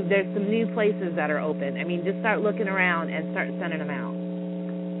spread it. There's some new places that are open. I mean, just start looking around and start sending them out.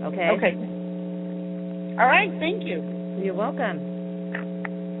 Okay? Okay. All right. Thank you. You're welcome.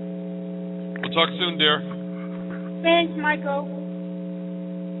 We'll talk soon, dear. Thanks, Michael.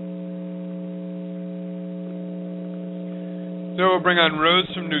 So we'll bring on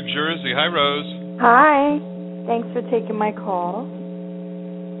Rose from New Jersey. Hi, Rose. Hi. Thanks for taking my call.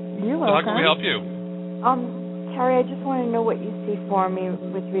 You're welcome. So how can we help you? Terri, I just want to know what you see for me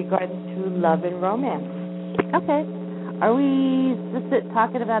with regards to love and romance. Okay. Are we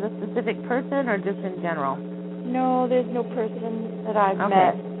talking about a specific person or just in general? No, there's no person that I've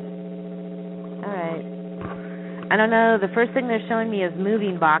met. All right. I don't know. The first thing they're showing me is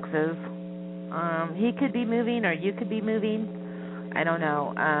moving boxes. He could be moving or you could be moving. I don't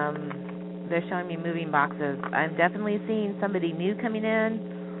know. They're showing me moving boxes. I'm definitely seeing somebody new coming in.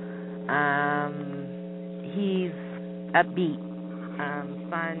 He's upbeat,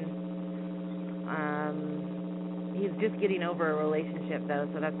 fun. He's just getting over a relationship, though,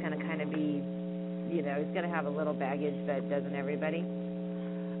 so that's going to kind of be, he's going to have a little baggage that doesn't everybody.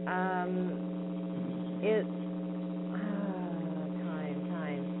 Time.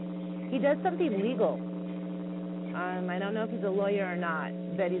 He does something legal. I don't know if he's a lawyer or not,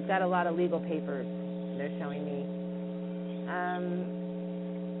 but he's got a lot of legal papers, they're showing me.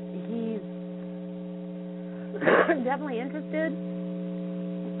 He's definitely interested,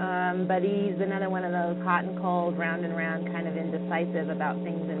 but he's another one of those hot and cold, round and round, kind of indecisive about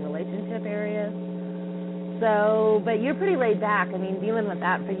things in relationship areas. So, but you're pretty laid back. I mean, dealing with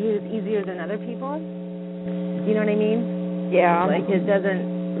that for you is easier than other people. Do you know what I mean? Yeah. Like, it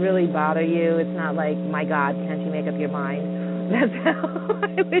doesn't really bother you. It's not like, my God, can't you make up your mind? That's how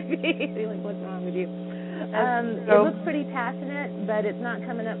I would be. Like, what's wrong with you? It looks pretty passionate, but it's not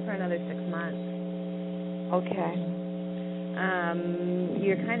coming up for another 6 months. Okay.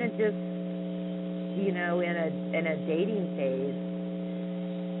 You're kind of just, in a dating phase.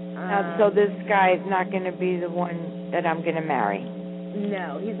 So this guy is not going to be the one that I'm going to marry?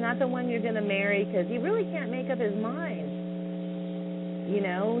 No, he's not the one you're going to marry because he really can't make up his mind.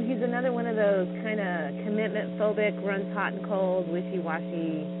 He's another one of those kind of commitment phobic, runs hot and cold,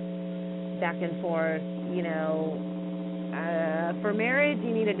 wishy-washy, back and forth. For marriage,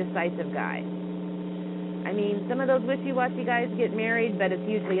 you need a decisive guy. I mean, some of those wishy-washy guys get married, but it's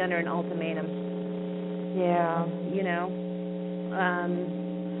usually under an ultimatum. Yeah.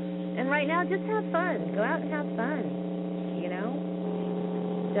 And right now, just have fun. Go out and have fun.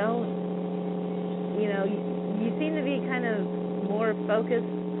 Don't, you seem to be kind of more focused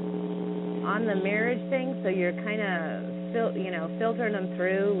on the marriage thing, so you're kind of, filtering them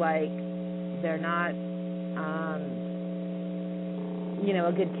through like they're not,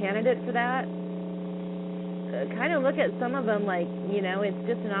 a good candidate for that. Kind of look at some of them like, it's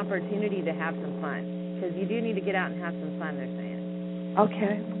just an opportunity to have some fun. Because you do need to get out and have some fun, they're saying.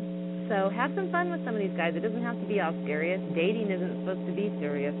 Okay. So have some fun with some of these guys. It doesn't have to be all serious. Dating isn't supposed to be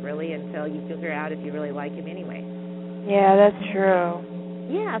serious, really, until you figure out if you really like him anyway. Yeah, that's true.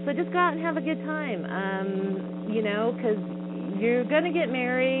 Yeah, so just go out and have a good time. Because you're going to get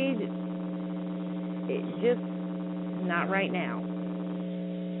married, just not right now.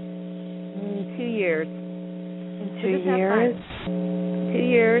 2 years. In 2 years? 2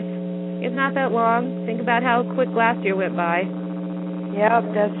 years. It's not that long. Think about how quick last year went by. Yep,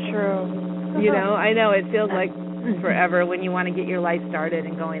 that's true. I know it feels like forever when you want to get your life started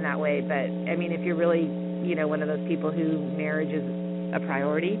and going that way. But, I mean, if you're really, one of those people who marriage is a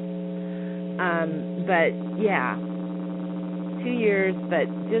priority. But, yeah, 2 years, but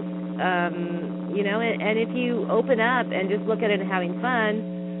just, and if you open up and just look at it and having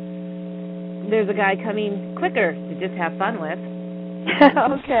fun, there's a guy coming quicker to just have fun with.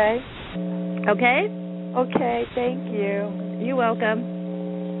 Okay. Okay? Okay, thank you. You're welcome.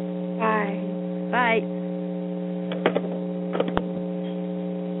 Bye. Bye.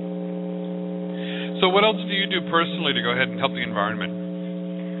 So what else do you do personally to go ahead and help the environment?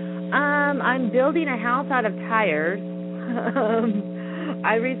 I'm building a house out of tires.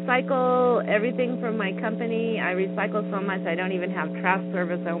 I recycle everything from my company. I recycle so much I don't even have trash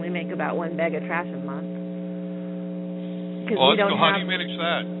service. I only make about 1 bag of trash a month. Well, that's cool. How do you manage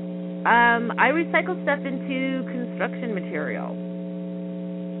that? I recycle stuff into construction material.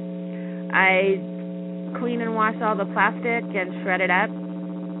 I clean and wash all the plastic and shred it up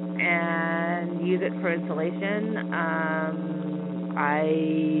and use it for insulation.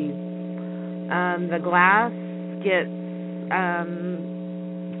 The glass gets,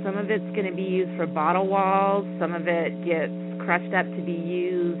 some of it's going to be used for bottle walls, some of it gets crushed up to be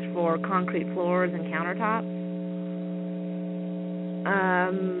used for concrete floors and countertops.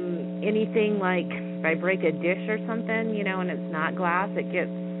 Anything like if I break a dish or something, and it's not glass, it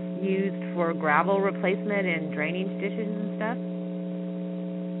gets used for gravel replacement and drainage dishes and stuff.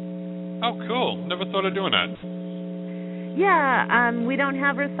 Oh, cool. Never thought of doing that. Yeah, we don't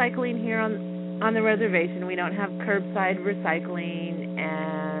have recycling here on the reservation. We don't have curbside recycling,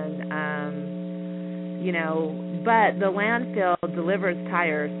 and, but the landfill delivers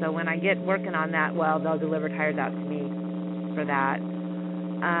tires, so when I get working on that, they'll deliver tires out to me for that.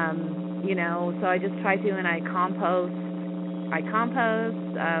 So I just try to, and I compost. My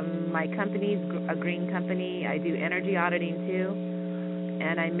company's a green company. I do energy auditing too,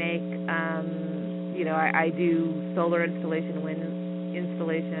 and I make, I do solar installation, wind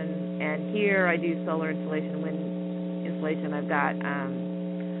installation, and here I do solar installation, wind installation. I've got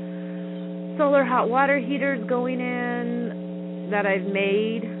solar hot water heaters going in that I've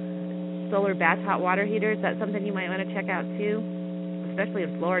made, solar batch hot water heaters. That's something you might want to check out too, especially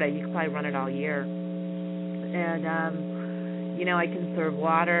in Florida. You can probably run it all year. And, I conserve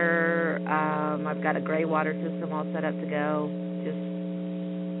water. I've got a gray water system all set up to go.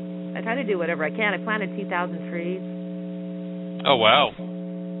 I try to do whatever I can. I planted 2,000 trees. Oh, wow.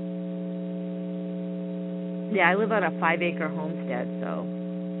 Yeah, I live on a 5-acre homestead, so.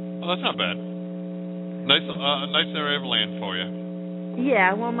 Oh, that's not bad. Nice area of land for you.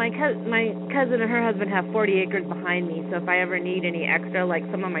 Yeah, well, my cousin and her husband have 40 acres behind me, so if I ever need any extra, like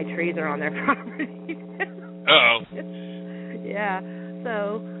some of my trees are on their property. Uh-oh. Yeah,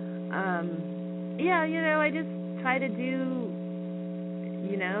 so, I just try to do,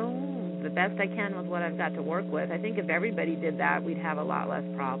 the best I can with what I've got to work with. I think if everybody did that, we'd have a lot less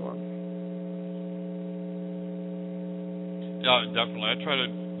problems. Yeah, definitely. I try to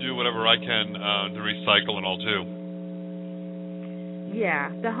do whatever I can to recycle and all, too. Yeah,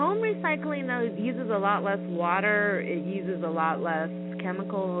 the home recycling, though, uses a lot less water. It uses a lot less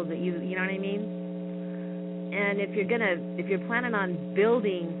chemicals. It uses, you know what I mean? And if you're planning on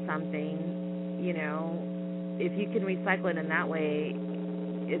building something, if you can recycle it in that way,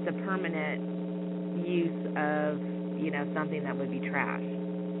 it's a permanent use of, something that would be trash.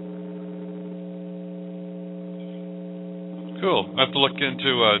 Cool. I have to look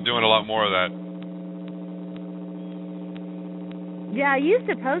into doing a lot more of that. Yeah, I used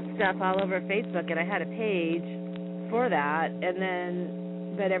to post stuff all over Facebook, and I had a page for that,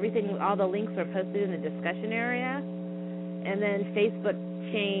 but all the links were posted in the discussion area, and then Facebook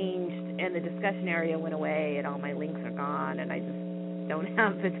changed, and the discussion area went away, and all my links are gone, and I just don't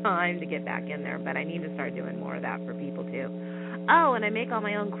have the time to get back in there, but I need to start doing more of that for people, too. Oh, and I make all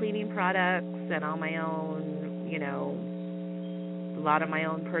my own cleaning products and all my own, a lot of my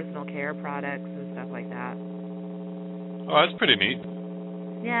own personal care products and stuff like that. Oh, that's pretty neat.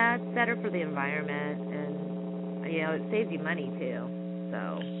 Yeah, it's better for the environment, and, it saves you money, too. So.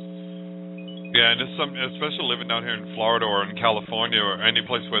 Yeah, and especially living down here in Florida or in California or any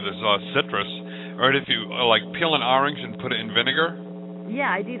place where there's citrus, or if you peel an orange and put it in vinegar. Yeah,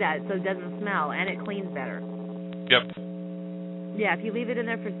 I do that so it doesn't smell and it cleans better. Yep. Yeah, if you leave it in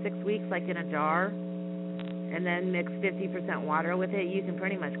there for 6 weeks, like in a jar, and then mix 50% water with it, you can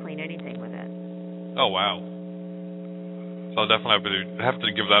pretty much clean anything with it. Oh, wow. So I'll definitely have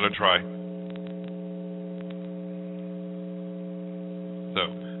to give that a try. So,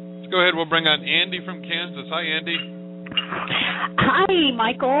 let's go ahead. We'll bring on Andy from Kansas. Hi, Andy. Hi,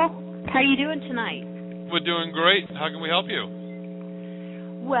 Michael. How are you doing tonight? We're doing great. How can we help you?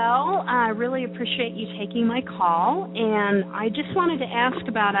 Well, I really appreciate you taking my call, and I just wanted to ask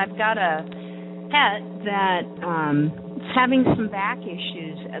about, I've got a pet that is having some back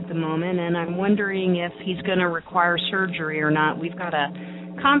issues at the moment, and I'm wondering if he's going to require surgery or not. We've got a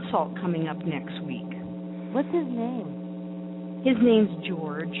consult coming up next week. What's his name? His name's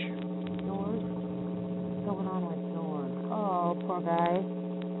George. George? What's going on with George? Oh, poor guy.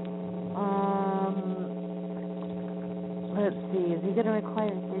 Let's see. Is he going to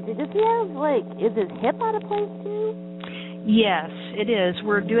require surgery? Does he have, is his hip out of place too? Yes, it is.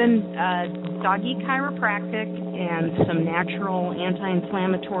 We're doing doggy chiropractic and some natural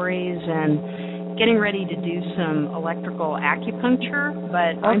anti-inflammatories and getting ready to do some electrical acupuncture,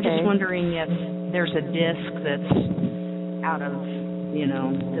 but okay. I'm just wondering if there's a disc that's out of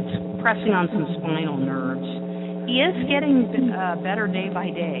that's pressing on some spinal nerves. He is getting better day by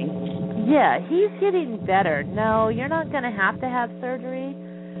day. Yeah, he's getting better. No, you're not going to have surgery.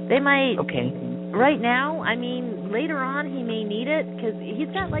 They might. Okay. Right now, I mean, later on he may need it because he's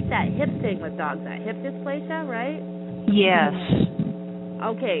got like that hip thing with dogs, that hip dysplasia, right? Yes.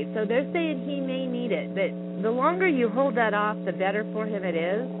 Okay, so they're saying he may need it, but the longer you hold that off, the better for him it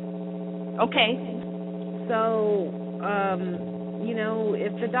is. Okay. So,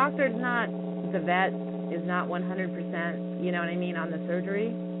 if the doctor's not, the vet is not 100%, you know what I mean, on the surgery,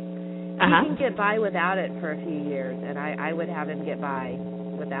 he can get by without it for a few years, and I would have him get by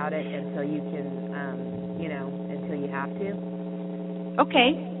without it until you can, until you have to.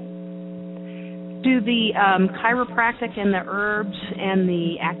 Okay. Do the chiropractic and the herbs and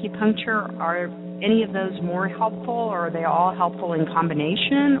the acupuncture, are any of those more helpful, or are they all helpful in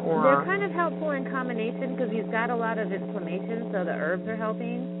combination? Or they're kind of helpful in combination because he's got a lot of inflammation, so the herbs are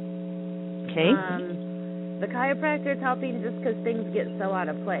helping. Okay. The chiropractor is helping just because things get so out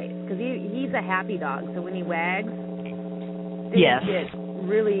of place. Because he's a happy dog, so when he wags, things get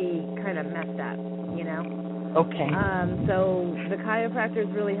really kind of messed up, Okay. So the chiropractor is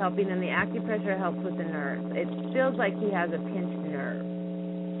really helping, and the acupressure helps with the nerves. It feels like he has a pinched nerve.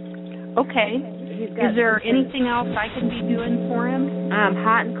 Okay. Is there anything else I can be doing for him?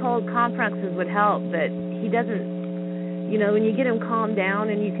 Hot and cold compresses would help, but he doesn't, when you get him calmed down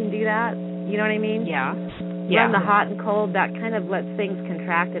and you can do that, you know what I mean? Yeah. Run the hot and cold, that kind of lets things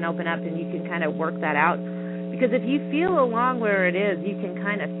contract and open up, and you can kind of work that out. Because if you feel along where it is, you can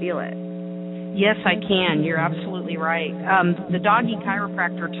kind of feel it. Yes, I can. You're absolutely right. The doggy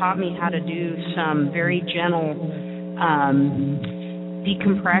chiropractor taught me how to do some very gentle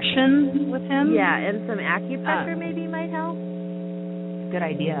decompression with him. Yeah, and some acupressure maybe might help. Good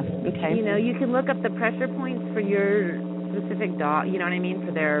idea. Okay. You can look up the pressure points for your specific dog, you know what I mean,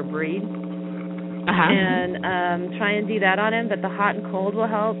 for their breed. And try and do that on him, but the hot and cold will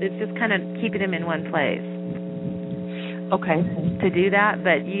help. It's just kind of keeping him in one place. Okay. To do that,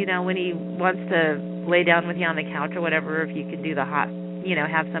 but when he wants to lay down with you on the couch or whatever, if you can do the hot,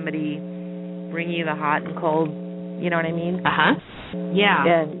 have somebody bring you the hot and cold, you know what I mean? Yeah.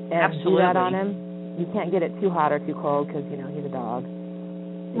 And absolutely. do that on him. You can't get it too hot or too cold because he's a dog.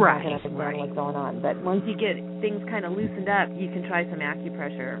 Right. You're not going to understand what's going on. But once you get things kind of loosened up, you can try some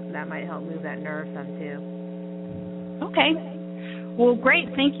acupressure. That might help move that nerve some too. Okay. Well,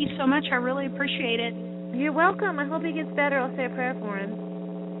 great. Thank you so much. I really appreciate it. You're welcome. I hope he gets better. I'll say a prayer for him.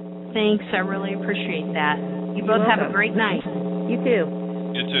 Thanks. I really appreciate that. You both have a great night. You too.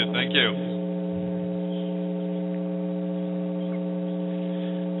 You too. Thank you.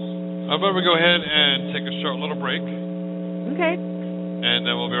 How about we go ahead and take a short little break? Okay. And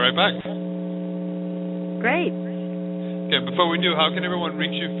then we'll be right back. Great. Okay, before we do, how can everyone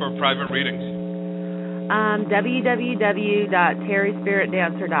reach you for private readings?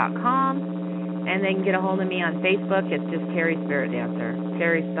 www.terrispiritdancer.com. And they can get a hold of me on Facebook. It's just Terri Spiritdancer.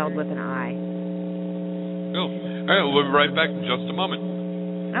 Terri spelled with an I. Cool. All right, we'll be right back in just a moment.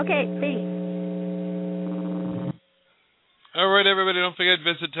 Okay, thanks. All right, everybody, don't forget to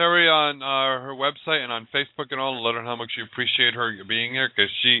visit Terri on her website and on Facebook and all, and let her know how much you appreciate her being here, because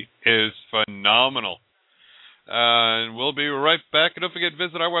she is phenomenal. And we'll be right back. And don't forget to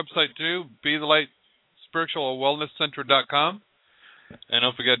visit our website, too, BeTheLightSpiritualWellnessCenter.com. And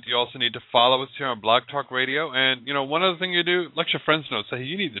don't forget, you also need to follow us here on Blog Talk Radio. And, one other thing you do, let your friends know. Say,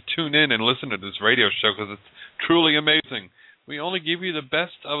 you need to tune in and listen to this radio show because it's truly amazing. We only give you the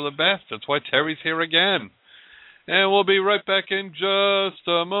best of the best. That's why Terri's here again. And we'll be right back in just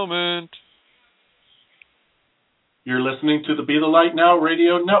a moment. You're listening to the Be the Light Now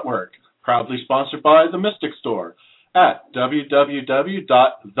Radio Network, proudly sponsored by The Mystic Store at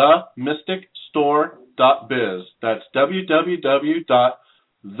www.themysticstore.biz. That's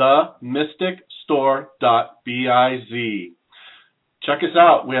www.themysticstore.biz. Check us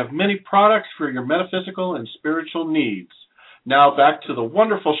out. We have many products for your metaphysical and spiritual needs. Now back to the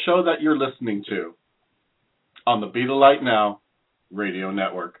wonderful show that you're listening to on the Be the Light Now Radio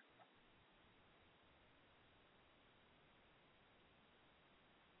Network.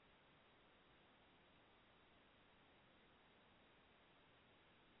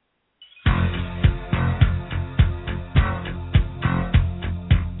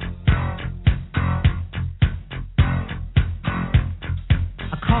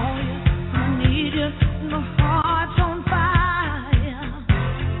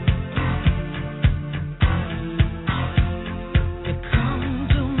 Come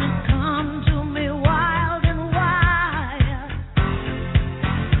to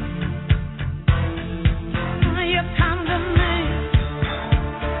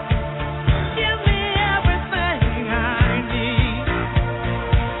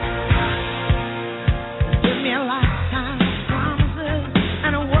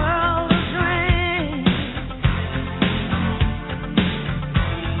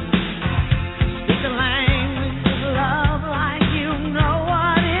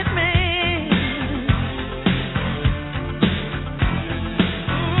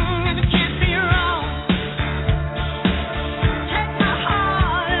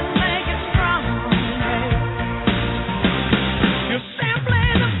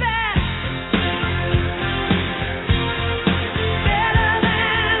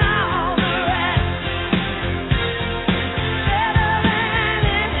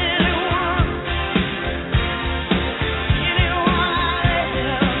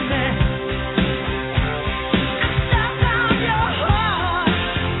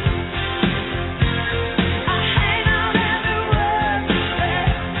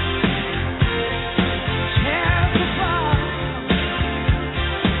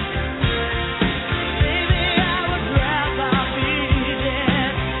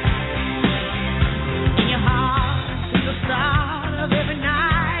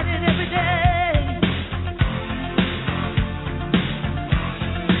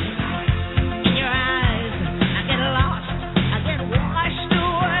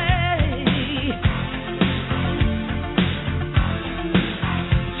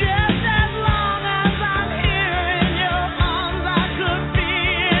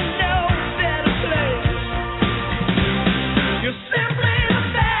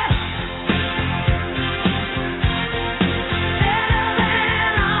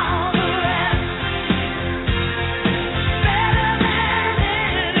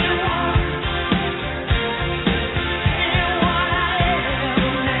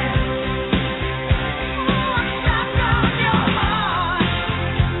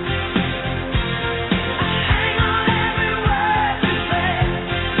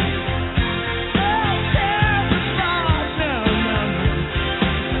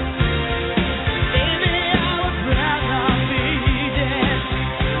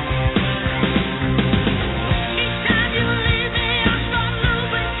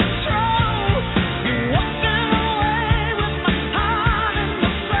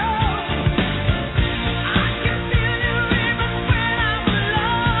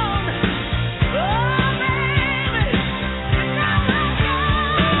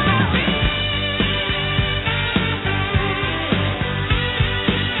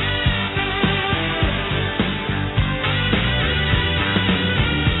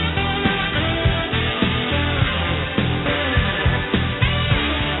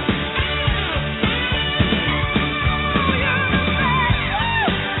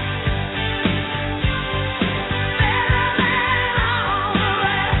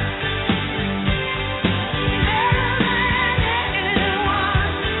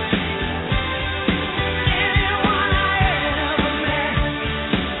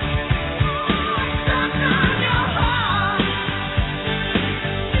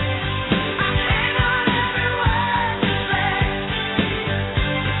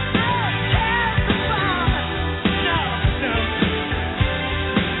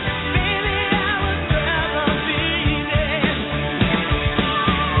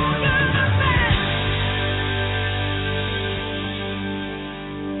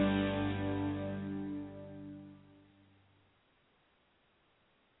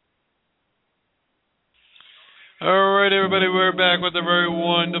All right, everybody, we're back with the very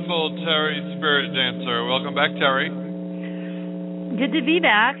wonderful Terri, Spiritdancer. Welcome back, Terri. Good to be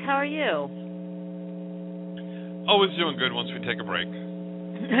back. How are you? Always doing good once we take a break.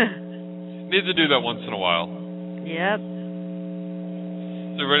 Need to do that once in a while. Yep.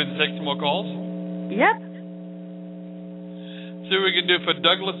 So ready to take some more calls? Yep. See what we can do for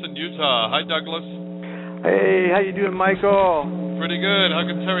Douglas in Utah. Hi, Douglas. Hey, how you doing, Michael? Pretty good. How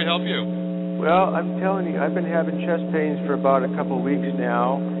can Terri help you? Well, I'm telling you, I've been having chest pains for about a couple of weeks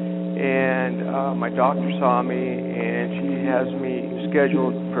now, and my doctor saw me, and she has me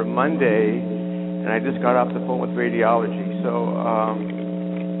scheduled for Monday, and I just got off the phone with radiology. So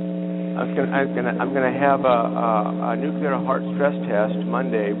I'm gonna have a nuclear heart stress test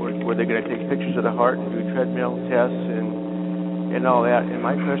Monday, where they're gonna take pictures of the heart and do treadmill tests and all that. And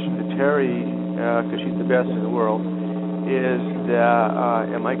my question to Terri, because she's the best in the world, is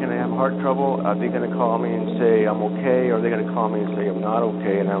that am I going to have heart trouble? Are they going to call me and say I'm okay, or are they going to call me and say I'm not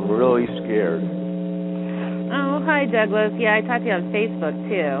okay? And I'm really scared. Oh, hi, Douglas. Yeah, I talked to you on Facebook,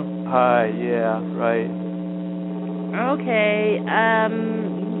 too. Hi, yeah, right. Okay.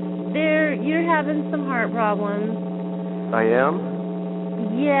 You're having some heart problems. I am?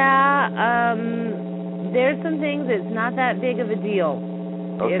 Yeah, there's some things, it's not that big of a deal.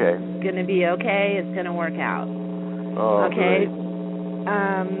 Okay. It's going to be okay. It's going to work out. Oh, okay. Great.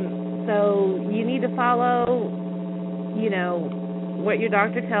 So you need to follow, what your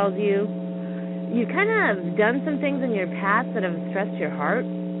doctor tells you. You've kind of done some things in your past that have stressed your heart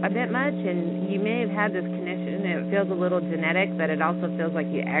a bit much, and you may have had this condition. It feels a little genetic, but it also feels like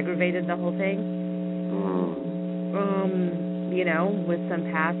you aggravated the whole thing. With some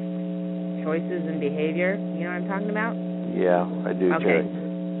past choices and behavior. You know what I'm talking about? Yeah, I do. Okay.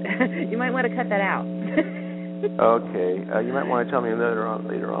 You might want to cut that out. Okay. You might want to tell me later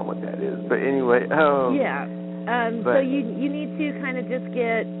on what that is. But anyway. Yeah. So you need to kind of just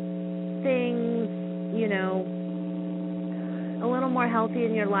get things, a little more healthy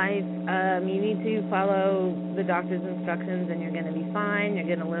in your life. You need to follow the doctor's instructions, and you're going to be fine. You're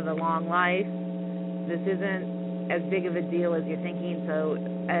going to live a long life. This isn't as big of a deal as you're thinking. So,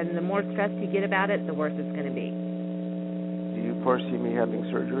 and the more stressed you get about it, the worse it's going to be. Do you foresee me having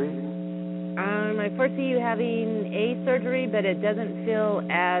surgery? I foresee you having a surgery, but it doesn't feel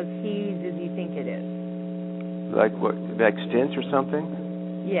as huge as you think it is. Like what? Like stents or something?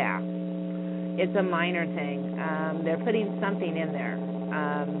 Yeah. It's a minor thing. They're putting something in there.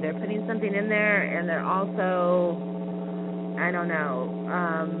 And they're also, I don't know,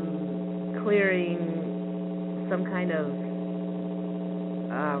 clearing some kind of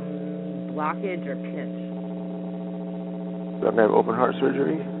blockage or pinch. Do I have to have open heart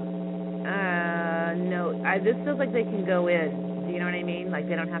surgery? No. This feels like they can go in. Do you know what I mean? Like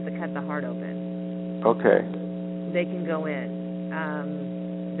they don't have to cut the heart open. Okay. They can go in.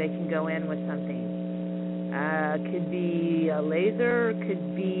 They can go in with something. Could be a laser.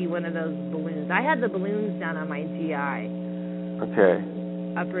 Could be one of those balloons. I had the balloons down on my GI. Okay.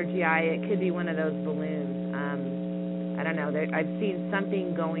 Upper GI. It could be one of those balloons. I don't know. I've seen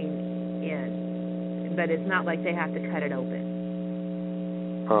something going in, but it's not like they have to cut it open.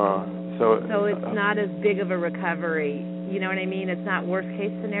 So it's not as big of a recovery. You know what I mean? It's not worst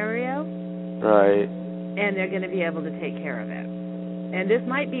case scenario. Right. And they're going to be able to take care of it. And this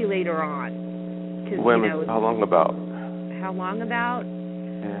might be later on. How long about? How long about?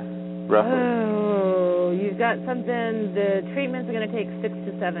 Yeah. Roughly. Oh, you've got something. The treatments are going to take 6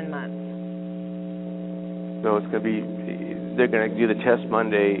 to 7 months. So it's going to be. They're going to do the test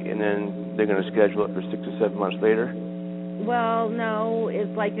Monday, and then they're going to schedule it for 6 to 7 months later. Well, no, it's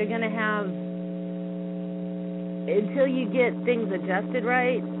like you're going to have, until you get things adjusted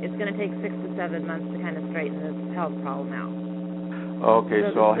right, it's going to take 6 to 7 months to kind of straighten this health problem out. Okay,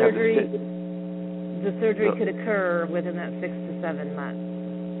 so I'll have to. The surgery could occur within that 6 to 7 months.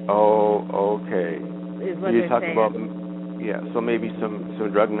 Oh, okay. Is what you they're talk saying. about, so maybe some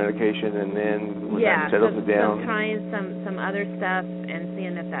drug medication, and then when that settles it down. Trying some other stuff and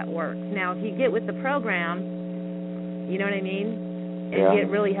seeing if that works. Now, if you get with the program, you know what I mean, and get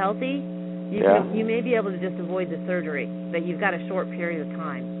really healthy, you may be able to just avoid the surgery, but you've got a short period of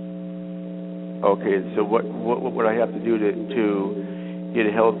time. Okay, so what would I have to do to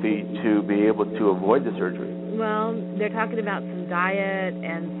get healthy to be able to avoid the surgery? Well, they're talking about some diet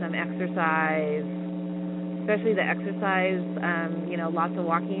and some exercise, especially the exercise, lots of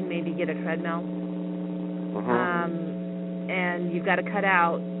walking, maybe get a treadmill. And you've got to cut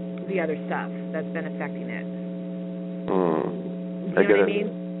out the other stuff that's been affecting it. Do you know what I mean?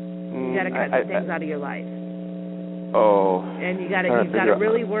 You got to cut some things out of your life. Oh. And you've got to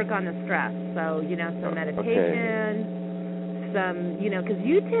really work on the stress. So, some meditation, some, because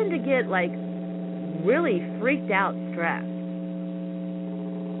you tend to get, like, really freaked out stressed.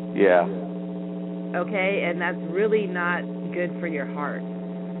 Yeah. Okay? And that's really not good for your heart.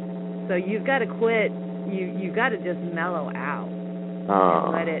 So you've got to quit. You've got to just mellow out.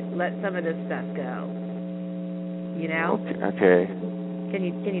 And let some of this stuff go. Okay. Can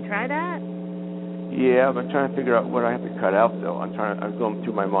you try that? Yeah, I'm trying to figure out what I have to cut out, though. I'm going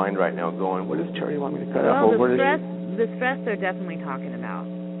through my mind right now, going, what does Terri want me to cut out? Well, the stress they're definitely talking about.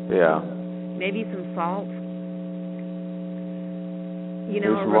 Yeah. Maybe some salt.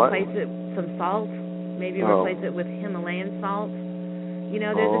 Replace it some salt. Maybe replace it with Himalayan salt.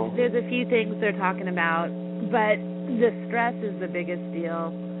 There's a few things they're talking about, but the stress is the biggest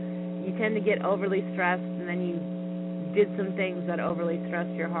deal. You tend to get overly stressed, and then you did some things that overly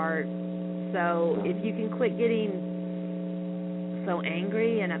stressed your heart. So if you can quit getting so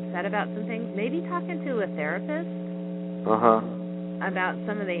angry and upset about some things, maybe talking to a therapist about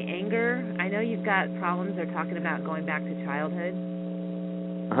some of the anger. I know you've got problems. They're talking about going back to childhood.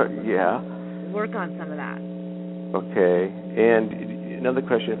 Yeah. Work on some of that. Okay. And another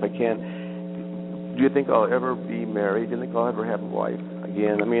question, if I can. Do you think I'll ever be married? Do you think I'll ever have a wife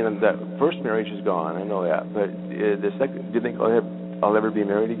again? I mean, that first marriage is gone. I know that. But the second, do you think I'll ever be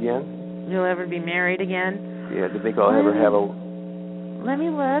married again? You'll ever be married again? Yeah. Do you think I'll ever have a... Let me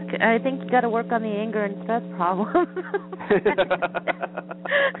look. I think you got to work on the anger and stress problem.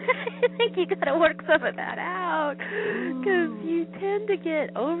 I think you got to work some of that out, because you tend to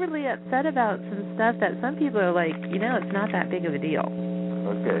get overly upset about some stuff that some people are like, it's not that big of a deal.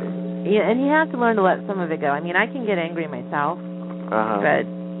 Okay. Yeah, and you have to learn to let some of it go. I mean, I can get angry myself, but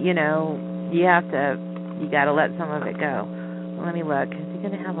you got to let some of it go. Let me look. Is he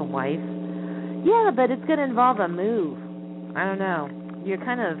going to have a wife? Yeah, but it's going to involve a move. I don't know. You're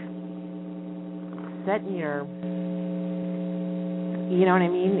kind of set in your, you know what I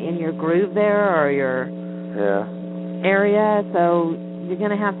mean, in your groove there, or your area. So you're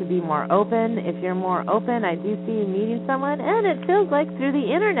going to have to be more open. If you're more open, I do see you meeting someone, and it feels like through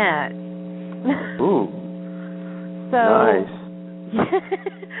the internet. Ooh. So nice. I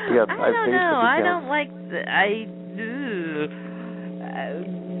don't know. I don't like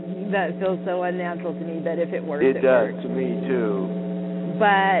that feels so unnatural to me, but if it works, it does to me too.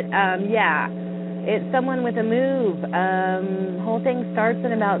 But it's someone with a move. Whole thing starts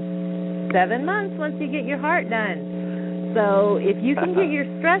in about 7 months once you get your heart done. So if you can get your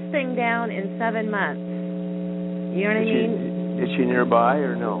stress thing down in 7 months, you know what I mean? Is she nearby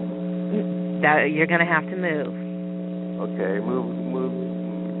or no? You're going to have to move. Okay, move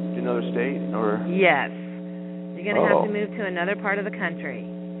to another state, or? Yes. You're going to have to move to another part of the country.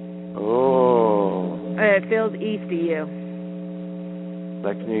 Oh. It feels east of you.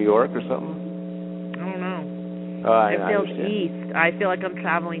 Like New York or something? I don't know. I feels understand. east. I feel like I'm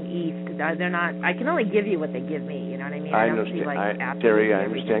traveling east. They're not. I can only give you what they give me. You know what I mean? I understand. Terri, I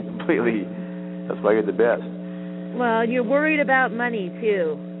understand completely. That's why you're the best. Well, you're worried about money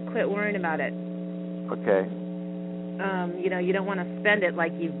too. Quit worrying about it. Okay. You don't want to spend it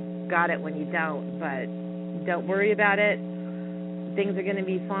like you've got it when you don't. But don't worry about it. Things are going to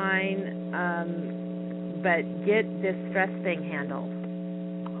be fine. But get this stress thing handled.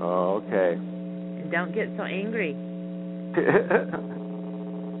 Oh, okay. And don't get so angry.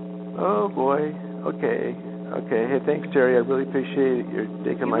 Oh, boy. Okay. Hey, thanks, Terri. I really appreciate you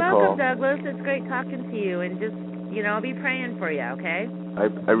taking my call. You're welcome, Douglas. It's great talking to you. And just, I'll be praying for you, okay?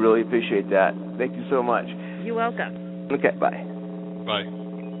 I really appreciate that. Thank you so much. You're welcome. Okay, bye. Bye.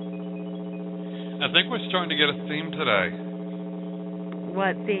 I think we're starting to get a theme today.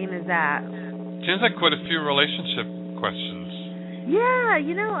 What theme is that? Seems like quite a few relationship questions. Yeah,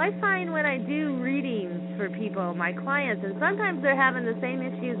 I find when I do readings for people, my clients, and sometimes they're having the same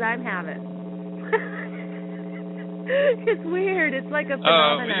issues I'm having. It's weird. It's like a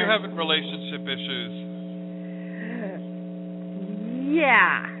phenomenon. But you're having relationship issues.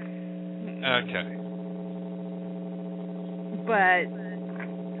 Yeah. Okay. But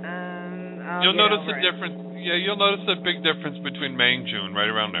you'll notice a difference. Yeah, you'll notice a big difference between May and June, right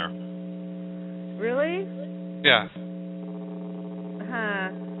around there. Really? Yeah. Huh.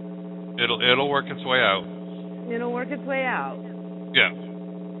 It'll work its way out. It'll work its way out. Yeah.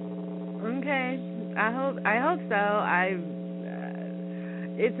 Okay. I hope so.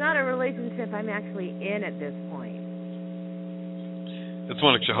 It's not a relationship I'm actually in at this point. It's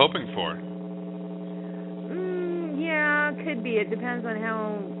one that you're hoping for. Yeah, could be. It depends on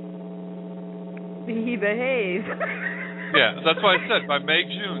how he behaves. Yeah, that's why I said by May,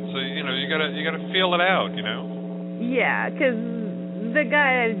 June. So you gotta feel it out. Yeah, because the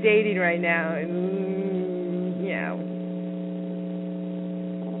guy I'm dating right now,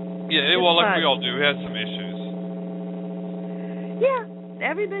 Yeah, well, like we all do, we had some issues. Yeah,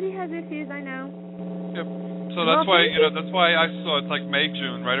 everybody has issues, I know. Yep. So that's why I saw it's like May,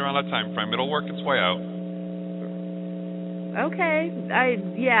 June, right around that time frame. It'll work its way out. Okay. I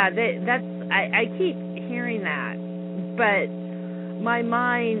keep hearing that, but my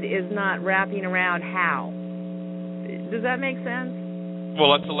mind is not wrapping around how. Does that make sense?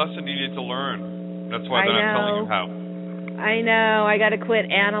 Well, that's a lesson you need to learn. That's why they're not telling you how. I know. I got to quit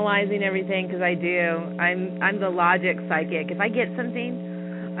analyzing everything because I do. I'm the logic psychic. If I get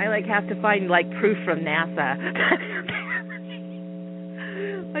something, I have to find proof from NASA.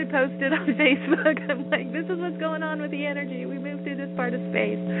 I posted on Facebook. I'm like, this is what's going on with the energy. We moved through this part of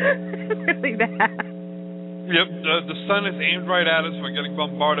space. Really bad. Yep, the sun is aimed right at us. We're getting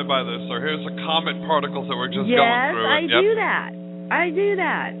bombarded by this. Or here's the comet particles that we're just going through. Yes, I do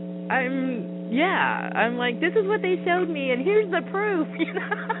that. I'm like, this is what they showed me, and here's the proof.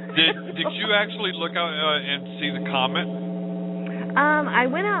 Did you actually look out and see the comet? I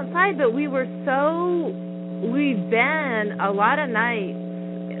went outside, but we've been a lot of nights.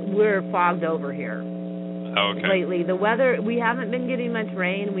 We're fogged over here. Okay. Lately, the weather, we haven't been getting much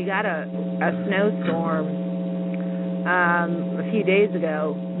rain. We got a snowstorm a few days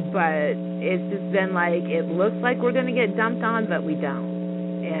ago, but it's just been it looks like we're going to get dumped on, but we don't.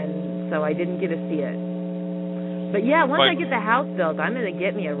 And so I didn't get to see it. But yeah, once I get the house built, I'm going to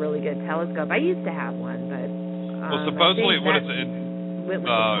get me a really good telescope. I used to have one, but well, supposedly, what is it? Went with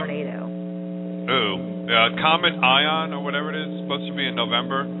the tornado. Comet Ion or whatever it is, supposed to be in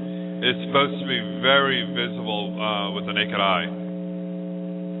November. It's supposed to be very visible with the naked eye.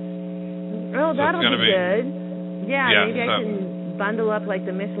 Oh, that'll be good. Yeah, maybe so. I can bundle up like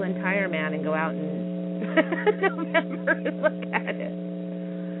the Michelin Tire Man and go out in November and look at it.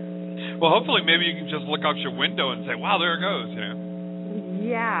 Well, hopefully, maybe you can just look out your window and say, "Wow, there it goes."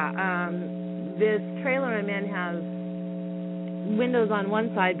 Yeah. This trailer I'm in has windows on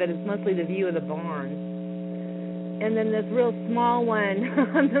one side, but it's mostly the view of the barn. And then this real small one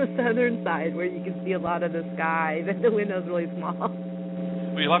on the southern side where you can see a lot of the sky, but the window's really small.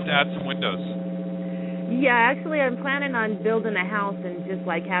 Well, you'll have to add some windows. Yeah, actually, I'm planning on building a house and just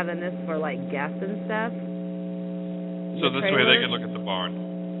having this for guests and stuff. So this way they can look at the barn.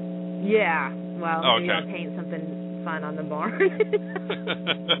 Yeah. Well, maybe okay. I'll paint something fun on the barn.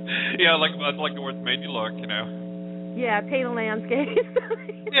 Yeah, like where it's made you look, Yeah, paint a landscape.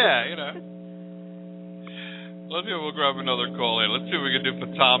 Yeah, Let's see if we'll grab another call in. Let's see what we can do for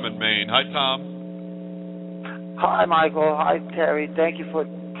Tom in Maine. Hi, Tom. Hi, Michael. Hi, Terry. Thank you for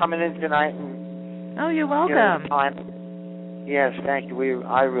coming in tonight. Oh, you're welcome. Yes, thank you.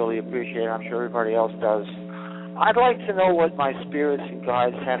 I really appreciate it. I'm sure everybody else does. I'd like to know what my spirits and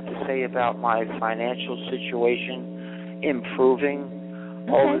guides have to say about my financial situation improving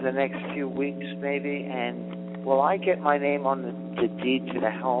over the next few weeks, maybe. And will I get my name on the deed to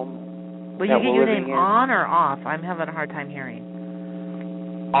the home? Will you get your name on or off? I'm having a hard time hearing.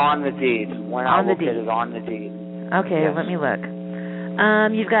 On the deed. When I look at it, on the deed. Okay, yes. Let me look.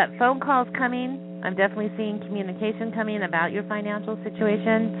 You've got phone calls coming. I'm definitely seeing communication coming about your financial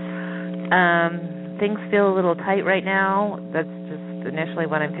situation. Things feel a little tight right now. That's just initially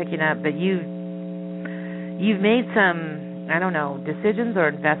what I'm picking up. But you've made some, I don't know, decisions or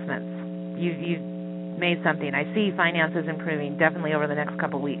investments. You've made something. I see finances improving definitely over the next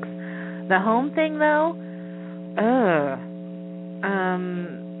couple of weeks. The home thing, though,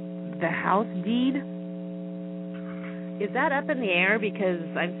 the house deed, is that up in the air because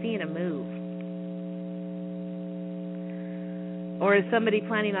I'm seeing a move? Or is somebody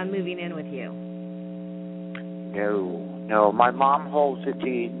planning on moving in with you? No. My mom holds the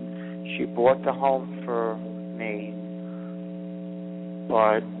deed. She bought the home for me,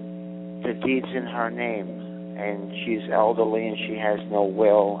 but the deed's in her name, and she's elderly and she has no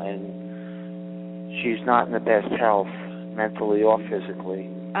will, and she's not in the best health, mentally or physically.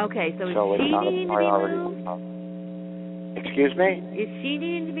 Okay, so is she needing to be moved? Excuse me? Is she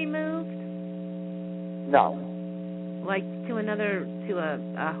needing to be moved? No. Like to a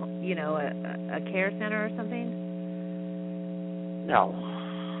care center or something? No.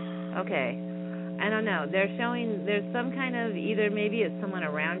 Okay. I don't know. They're showing there's some kind of maybe it's someone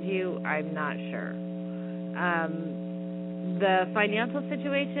around you. I'm not sure. The financial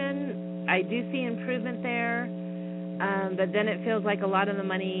situation, I do see improvement there, but then it feels like a lot of the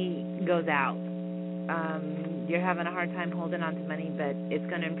money goes out. You're having a hard time holding on to money, but it's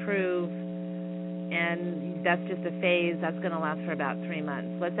going to improve, and that's just a phase. That's going to last for about 3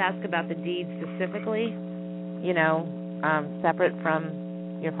 months. Let's ask about the deed specifically. separate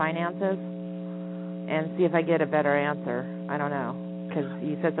from your finances, and see if I get a better answer. I don't know, because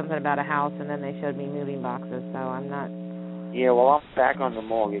you said something about a house, and then they showed me moving boxes, so I'm not. Yeah, well, I'm back on the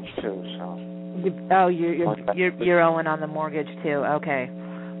mortgage too, so. You're owing on the mortgage too. Okay.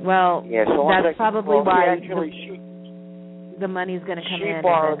 Well, yeah, so that's probably why actually the money's going to come in and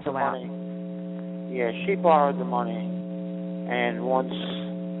borrowed then the go out. money. Yeah, she borrowed the money, and once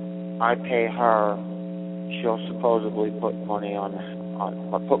I pay her, she'll supposedly put money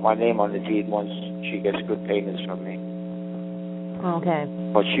put my name on the deed once she gets good payments from me. Okay.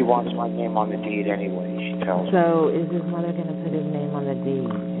 But she wants my name on the deed anyway, she tells me. So is his mother going to put his name on the deed?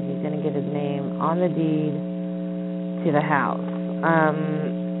 Is he going to get his name on the deed to the house?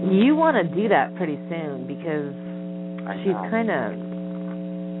 You want to do that pretty soon because she's kind of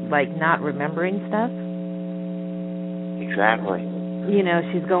like not remembering stuff. Exactly.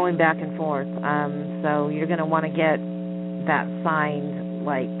 She's going back and forth. So you're going to want to get that signed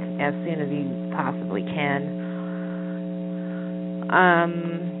like as soon as you possibly can.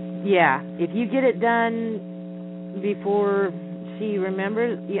 Yeah, if you get it done before she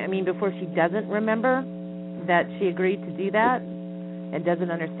remembers, before she doesn't remember that she agreed to do that and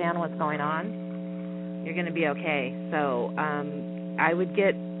doesn't understand what's going on, you're going to be okay. So I would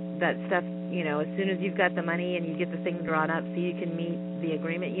get that stuff, as soon as you've got the money and you get the thing drawn up so you can meet the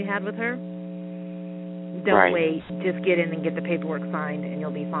agreement you had with her. Don't wait. Just get in and get the paperwork signed and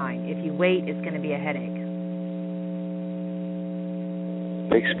you'll be fine. If you wait, it's going to be a headache.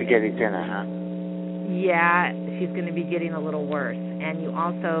 Big spaghetti dinner, huh? Yeah, she's going to be getting a little worse. And you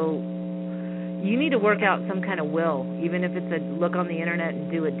need to work out some kind of will, even if it's a look on the internet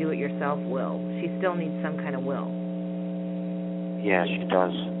and do it yourself will. She still needs some kind of will. Yeah, she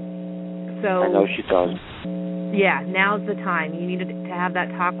does. So I know she does. Yeah, now's the time. You need to have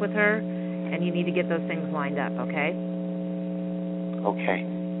that talk with her, and you need to get those things lined up, okay? Okay.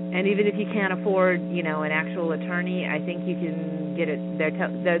 And even if you can't afford, an actual attorney, I think you can get it.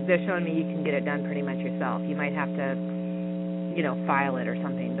 They're showing me you can get it done pretty much yourself. You might have to, file it or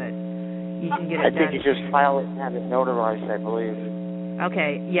something, but you can get it done. I think you just file it and have it notarized, I believe.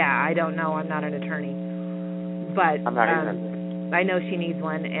 Okay. Yeah, I don't know. I'm not an attorney, but I'm not even. I know she needs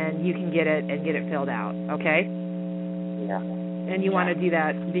one, and you can get it and get it filled out. Okay. Yeah. And you want to do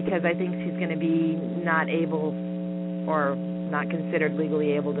that because I think she's going to be not able or not considered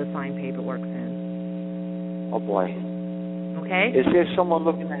legally able to sign paperwork soon. Oh, boy. Okay? Is there someone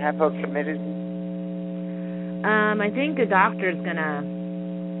looking to have her committed? I think a doctor's going to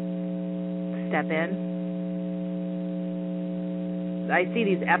step in. I see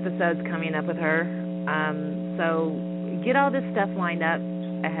these episodes coming up with her. So get all this stuff lined up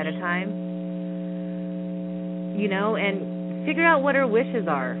ahead of time, and figure out what her wishes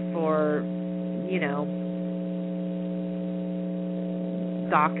are for,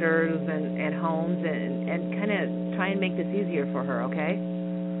 doctors and homes and kind of try and make this easier for her, okay?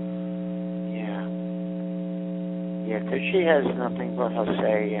 Yeah. Yeah, because she has nothing but her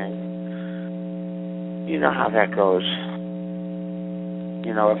say, and you know how that goes.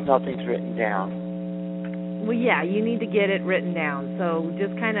 If nothing's written down. Well, yeah, you need to get it written down. So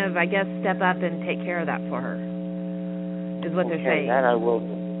just kind of, I guess, step up and take care of that for her, is what they're saying. Okay, that I will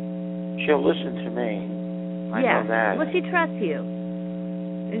do. She'll listen to me. I know that. Well, she trusts you.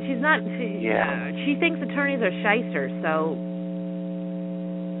 And she's not, she thinks attorneys are shysters, so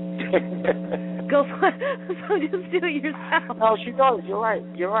go for it. So just do it yourself. No, she does.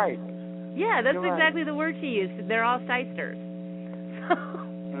 You're right. Yeah, that's exactly the word she used. They're all shysters.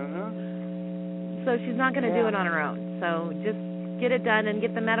 So she's not going to do it on her own. So just get it done and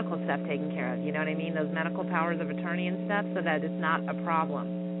get the medical stuff taken care of. You know what I mean? Those medical powers of attorney and stuff, so that it's not a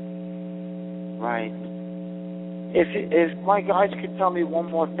problem. Right. If my guys could tell me one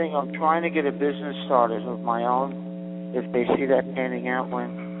more thing, I'm trying to get a business started of my own. If they see that panning out, when.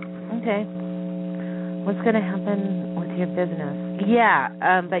 Okay. What's going to happen with your business? Yeah,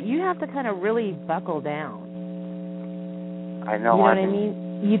 but you have to kind of really buckle down. I know. You know what I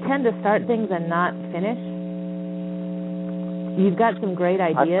mean? You tend to start things and not finish. You've got some great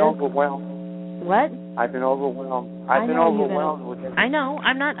ideas. I've been overwhelmed. What? I've been overwhelmed. I've been overwhelmed with it. I know.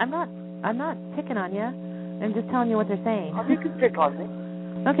 I'm not picking on you. I'm just telling you what they're saying. You can pick on me.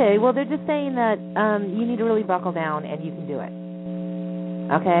 Okay. Well, they're just saying that you need to really buckle down and you can do it.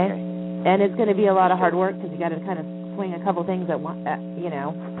 Okay. And it's going to be a lot of hard work because you got to kind of swing a couple things at once.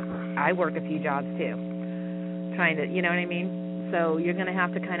 I work a few jobs too, trying to. You know what I mean? So you're going to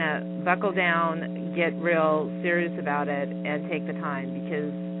have to kind of buckle down, get real serious about it, and take the time because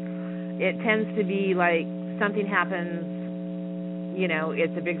it tends to be like something happens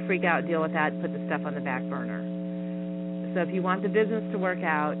it's a big freak out deal with that. Put the stuff on the back burner. So if you want the business to work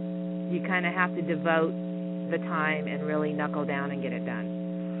out, you kind of have to devote the time and really knuckle down and get it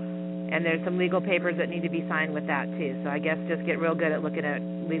done. And there's some legal papers that need to be signed with that too. So I guess just get real good at looking at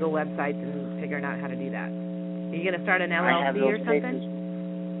legal websites and figuring out how to do that. Are you going to start an LLC or something? Papers.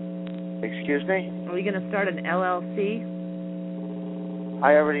 Excuse me? Are you going to start an LLC?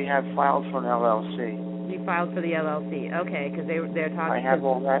 I already have filed for an LLC. You filed for the LLC. Okay, because they're talking. I have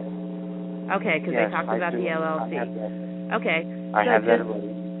all that. Okay, because they talked about the LLC. I have that. Okay. I have that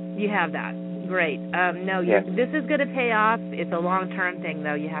already. You have that. Great. Yes. This is going to pay off. It's a long-term thing,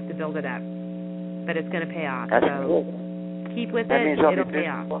 though. You have to build it up. But it's going to pay off. That's so good. Keep with that it. It'll pay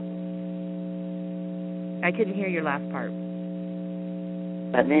off. I couldn't hear your last part.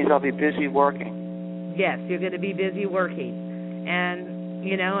 That means I'll be busy working. Yes, you're going to be busy working. And,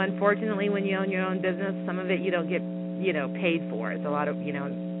 unfortunately, when you own your own business, some of it you don't get, paid for. It's a lot of,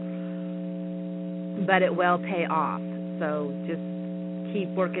 but it will pay off. So just keep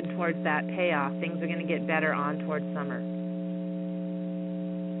working towards that payoff. Things are going to get better on towards summer.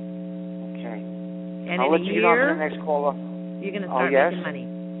 Okay. And I'll let you get on to the next caller. You're going to start making money.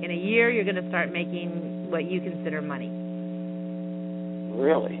 In a year, you're going to start making what you consider money.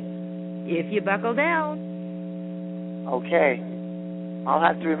 Really? If you buckle down. Okay. I'll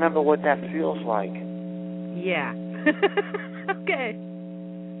have to remember what that feels like. Yeah. Okay.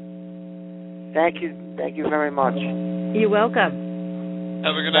 Thank you. Thank you very much. You're welcome.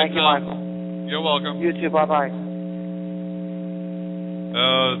 Have a good night, Tom. You're welcome. You too. Bye-bye.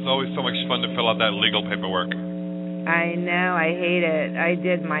 It's always so much fun to fill out that legal paperwork. I know. I hate it. I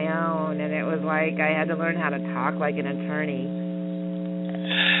did my own, and it was like I had to learn how to talk like an attorney.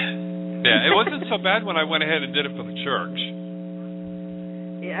 Yeah, it wasn't so bad when I went ahead and did it for the church.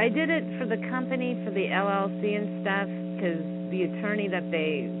 I did it for the company, for the LLC and stuff, because the attorney that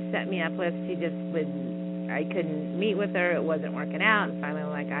they set me up with, I couldn't meet with her. It wasn't working out. And finally,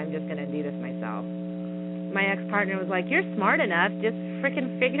 I'm like, I'm just going to do this myself. My ex-partner was like, you're smart enough. Just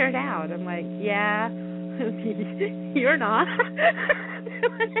freaking figure it out. I'm like, yeah, you're not.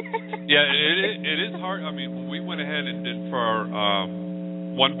 Yeah, it is hard. I mean, when we went ahead and did for our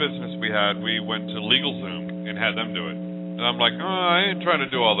one business we had, we went to LegalZoom and had them do it. And I'm like, I ain't trying to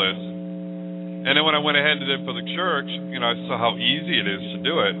do all this. And then when I went ahead and did it for the church, I saw how easy it is to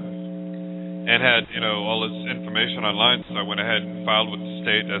do it. And had, all this information online, so I went ahead and filed with the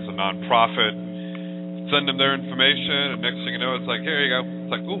state as a nonprofit, send them their information, and next thing you know, it's like, here you go.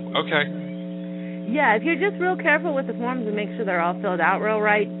 It's like, ooh, okay. Yeah, if you're just real careful with the forms and make sure they're all filled out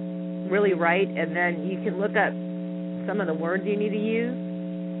really right, and then you can look up some of the words you need to use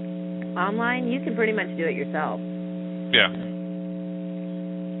online, you can pretty much do it yourself. Yeah.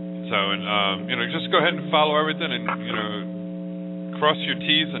 So, and, just go ahead and follow everything and, cross your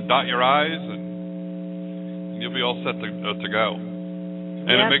T's and dot your I's, and you'll be all set to go. And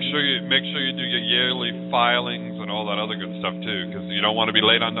Yep. make sure you do your yearly filings and all that other good stuff too, because you don't want to be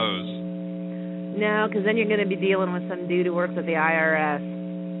late on those. No, because then you're going to be dealing with some dude who works at the IRS.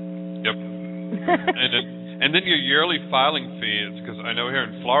 Yep. and then your yearly filing fee is, because I know here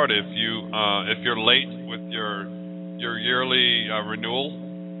in Florida, if you're late with your yearly renewal,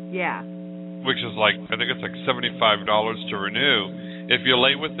 yeah, which is I think it's like $75 to renew. If you're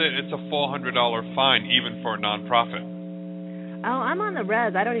late with it, it's a $400 fine, even for a nonprofit. Oh, I'm on the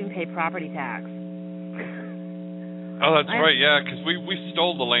res. I don't even pay property tax. Oh, that's right, yeah, because we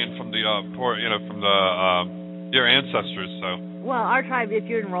stole the land from the your ancestors. So. Well, our tribe, if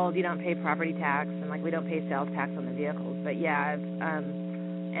you're enrolled, you don't pay property tax, and we don't pay sales tax on the vehicles. But yeah,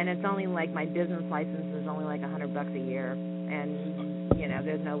 and it's only my business license is only $100 a year, and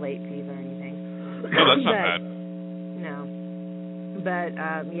there's no late fees or anything. No, that's not bad. No, but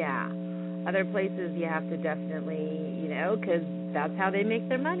yeah, other places you have to definitely, because that's how they make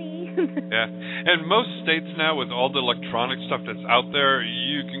their money. Yeah, and most states now with all the electronic stuff that's out there,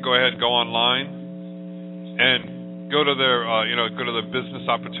 you can go ahead and go online and go to their, go to the business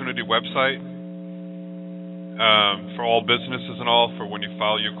opportunity website for all businesses and all for when you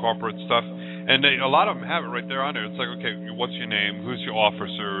file your corporate stuff. And a lot of them have it right there on there. It's like, okay, what's your name? Who's your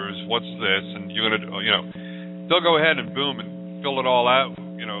officers? What's this? And you're gonna, they'll go ahead and boom and fill it all out.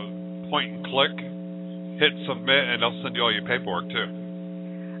 Point and click, hit submit, and they'll send you all your paperwork too.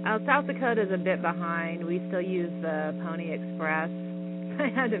 South Dakota is a bit behind. We still use the Pony Express.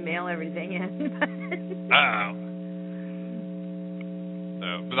 I had to mail everything in.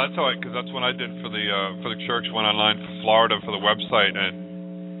 But that's how because that's what I did for the church. Went online for Florida for the website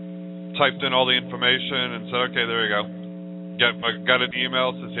and typed in all the information and said, okay, there you go. Got an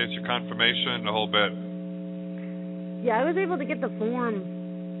email that says here's your confirmation, the whole bit. Yeah, I was able to get the form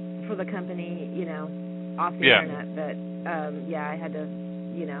for the company, off the internet, but I had to,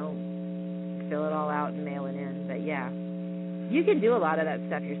 fill it all out and mail it in. But yeah, you can do a lot of that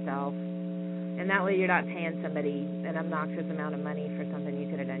stuff yourself, and that way you're not paying somebody an obnoxious amount of money for something you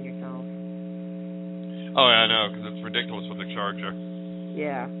could have done yourself. Oh, yeah, I know, because it's ridiculous what they charge you.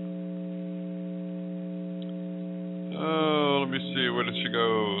 Yeah. Oh, let me see. Where did she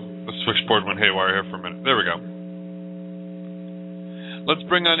go? The switchboard went haywire here for a minute. There we go. Let's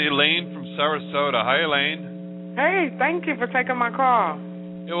bring on Elaine from Sarasota. Hi, Elaine. Hey, thank you for taking my call.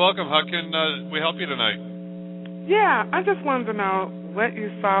 You're welcome. How can we help you tonight? Yeah, I just wanted to know what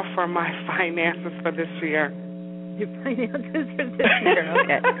you saw for my finances for this year. Your finances for this year,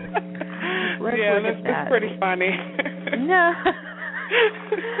 okay. Let's look at that. It's pretty funny. No.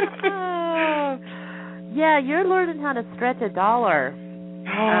 Yeah, you're learning how to stretch $1.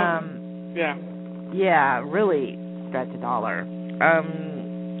 Yeah. Yeah, really stretch $1.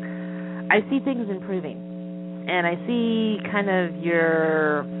 I see things improving, and I see kind of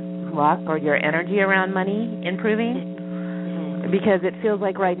your luck or your energy around money improving, because it feels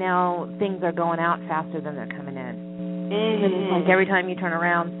like right now things are going out faster than they're coming in. It's like every time you turn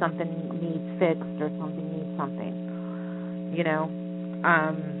around, something needs fixed or something needs something.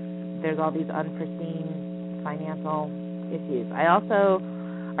 There's all these unforeseen financial issues.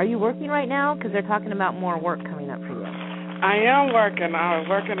 Are you working right now? Because they're talking about more work coming up for you. I am working. I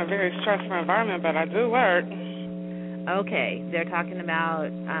work in a very stressful environment, but I do work. Okay. They're talking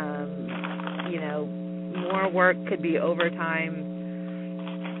about, more work, could be overtime,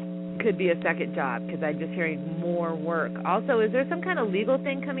 could be a second job, because I'm just hearing more work. Also, is there some kind of legal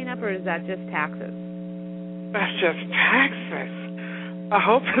thing coming up, or is that just taxes? That's just taxes. I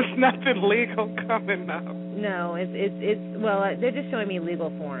hope there's nothing legal coming up. No, it's they're just showing me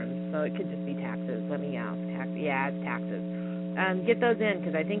legal forms, so it could just be taxes. Let me ask. Yeah, it's taxes. Get those in,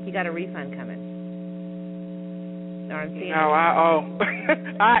 because I think you got a refund coming. I owe.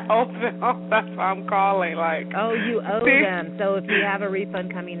 I owe them. That's why I'm calling. Oh, you owe them. So if you have a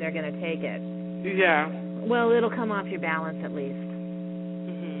refund coming, they're going to take it. Yeah. Well, it'll come off your balance at least.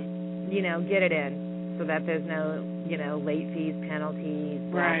 Get it in, so that there's no, late fees, penalties,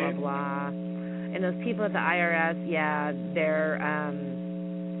 blah, blah, blah. And those people at the IRS, they're,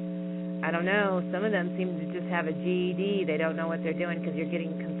 I don't know, some of them seem to just have a GED. They don't know what they're doing, because you're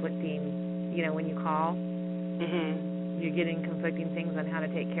getting conflicting, when you call. You're getting conflicting things on how to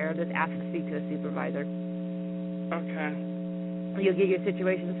take care of this. Ask to speak to a supervisor. Okay. You'll get your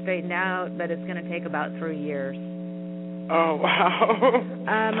situation straightened out, but it's going to take about 3 years. Oh, wow.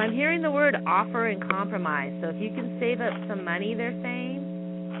 I'm hearing the word offer and compromise. So if you can save up some money, they're saying,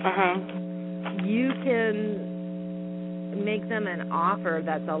 you can make them an offer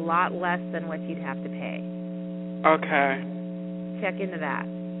that's a lot less than what you'd have to pay. Okay. Check into that.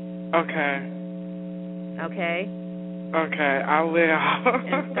 Okay. Okay? Okay, I will.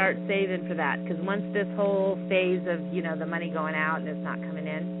 And start saving for that, because once this whole phase of, the money going out and it's not coming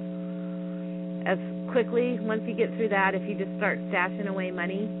in, as quickly, once you get through that, if you just start stashing away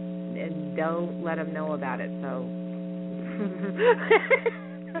money and don't let them know about it, so.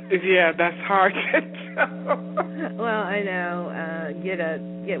 Yeah, that's hard to do. Well, I know.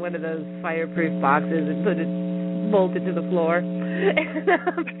 Get one of those fireproof boxes and bolt it to the floor.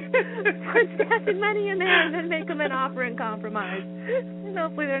 Start stashing money in there, and then make them an offer and compromise. And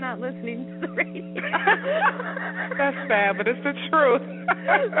hopefully they're not listening to the radio. That's sad, but it's the truth.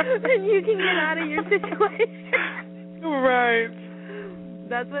 And you can get out of your situation. Right.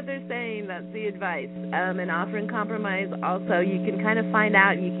 That's what they're saying. That's the advice. An offer and compromise. Also, you can kind of find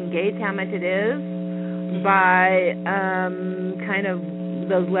out, you can gauge how much it is by kind of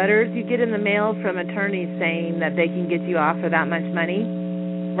those letters you get in the mail from attorneys saying that they can get you off for that much money.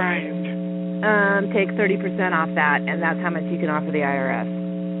 Right. Take 30% off that, and that's how much you can offer the IRS.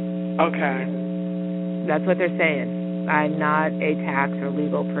 Okay. That's what they're saying. I'm not a tax or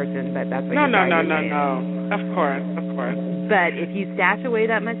legal person, but that's what No. saying. Of course. But if you stash away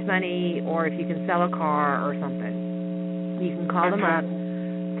that much money, or if you can sell a car or something, you can call them up,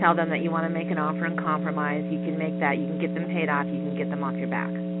 tell them that you want to make an offer and compromise. You can make that. You can get them paid off. You can get them off your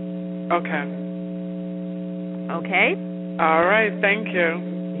back. Okay. Okay? All right. Thank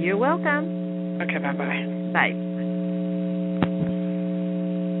you. You're welcome. Okay, bye-bye. Bye.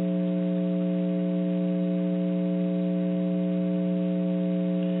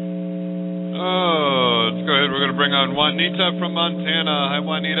 Let's go ahead. We're going to bring on Juanita from Montana. Hi,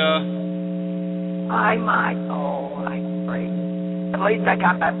 Juanita. Hi, Michael. I'm great. At least I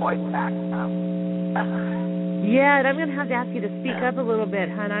got my voice back now. Yeah, and I'm going to have to ask you to speak up a little bit,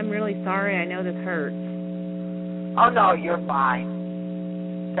 hon. I'm really sorry. I know this hurts. Oh, no, you're fine.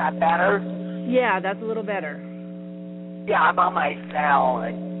 Is that better? Yeah, that's a little better. Yeah, I'm on my cell.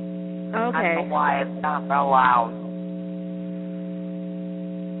 And okay. I don't know why it's not real loud.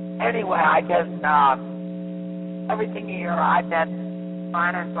 Anyway, I just, everything here, I've been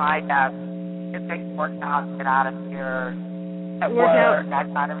trying to get things worked out, get out of here, at work, that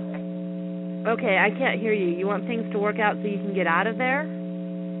kind of thing. Okay, I can't hear you. You want things to work out so you can get out of there?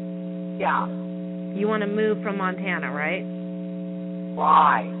 Yeah. You want to move from Montana, right?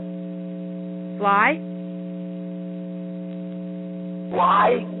 Why? Fly?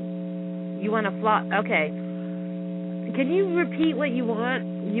 Why? You want to fly? Okay. Can you repeat what you want?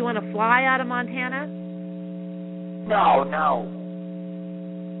 You want to fly out of Montana? No.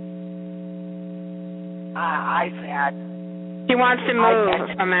 I said... She wants to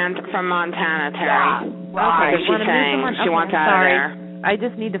move from Montana, Terri. Yeah, right. That's what she's saying. She wants out of there. I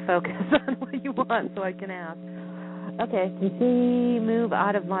just need to focus on what you want so I can ask. Okay, can she move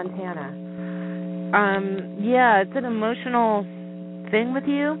out of Montana? Yeah, it's an emotional thing with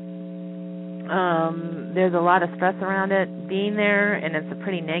you. There's a lot of stress around it being there, and it's a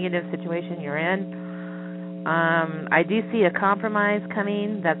pretty negative situation you're in. I do see a compromise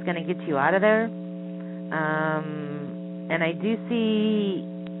coming that's going to get you out of there. And I do see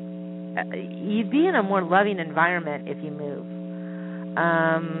you'd be in a more loving environment if you move.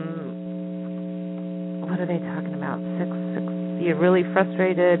 What are they talking about? 6. You're really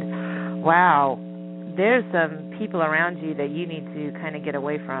frustrated. Wow. There's some people around you that you need to kind of get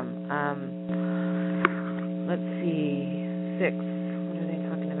away from. Let's see. 6. What are they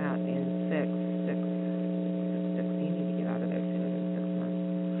talking about in 6? 6. You need to get out of there sooner than 6 months.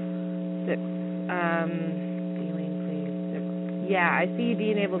 6. Yeah, I see you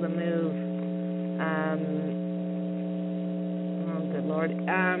being able to move. Oh, good Lord.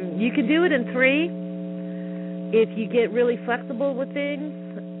 You can do it in 3 if you get really flexible with things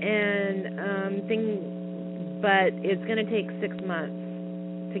but it's going to take 6 months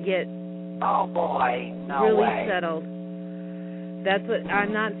to get really settled. That's what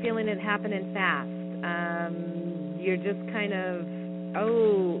I'm not feeling it happening fast. You're just kind of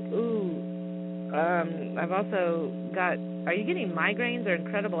I've also got. Are you getting migraines or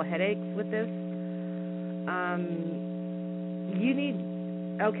incredible headaches with this? You need.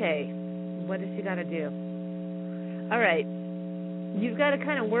 Okay, what does she got to do? All right, you've got to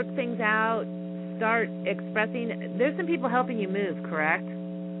kind of work things out. Start expressing. There's some people helping you move, correct?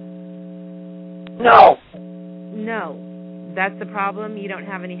 No. No, that's the problem. You don't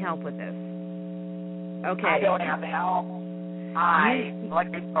have any help with this. Okay. I don't have help. I'm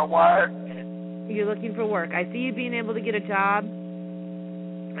looking for work. You're looking for work. I see you being able to get a job,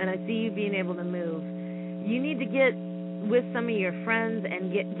 and I see you being able to move. You need to get with some of your friends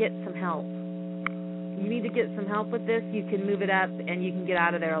and get some help. You need to get some help with this. You can move it up, and you can get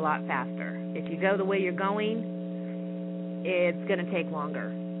out of there a lot faster. If you go the way you're going, it's going to take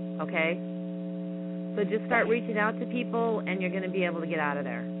longer, okay? So just start reaching out to people, and you're going to be able to get out of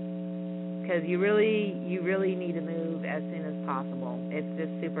there. Because you really need to move as soon as possible. It's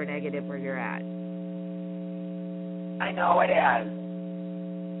just super negative where you're at. I know it is.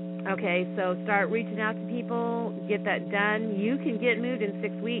 Okay, so start reaching out to people, get that done. You can get moved in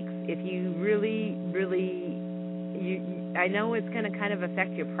 6 weeks if you really, I know it's going to kind of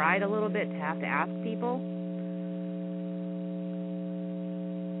affect your pride a little bit to have to ask people,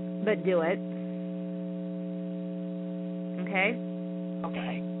 but do it. Okay?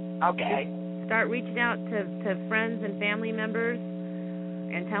 Okay. Start reaching out to friends and family members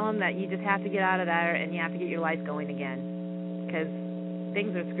and tell them that you just have to get out of there and you have to get your life going again because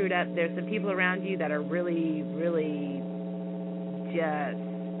things are screwed up. There's some people around you that are really, really just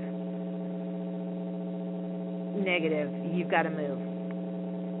negative. You've got to move.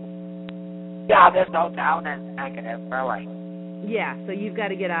 Yeah, there's no doubt it's negative, really. Yeah, so you've got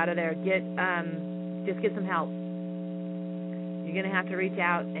to get out of there. Just get some help. You're going to have to reach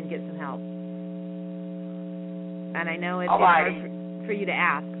out and get some help. And I know it's hard for you to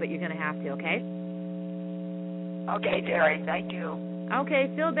ask, but you're going to have to, okay? Okay, Terri, thank you. Okay,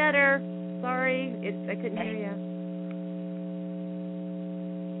 feel better. Sorry, I couldn't hear you.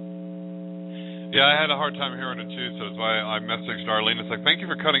 Yeah, I had a hard time hearing it too, so that's why I messaged Arlene. It's like, thank you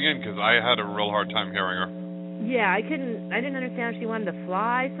for cutting in, because I had a real hard time hearing her. Yeah, I didn't understand if she wanted to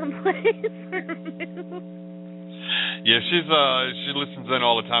fly someplace or move. Yeah, she listens in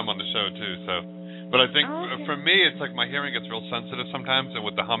all the time on the show too, so. But I think for me, it's like my hearing gets real sensitive sometimes, and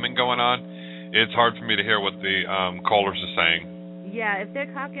with the humming going on, it's hard for me to hear what the callers are saying. Yeah, if they're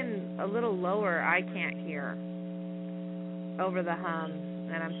talking a little lower, I can't hear over the hum,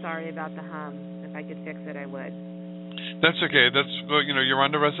 and I'm sorry about the hum. If I could fix it, I would. That's okay. That's you're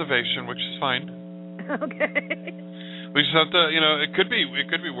on the reservation, which is fine. Okay. We just have to, it could be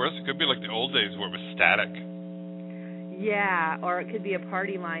worse. It could be like the old days where it was static. Yeah, or it could be a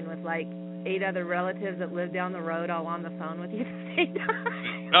party line with like 8 other relatives that live down the road all on the phone with you at the same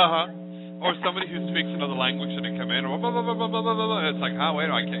time. Or somebody who speaks another language and they come in. Blah, blah, blah, blah, blah, blah, blah. It's like, wait,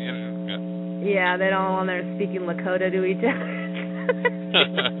 I can't. Yeah, they're all on there speaking Lakota to each other.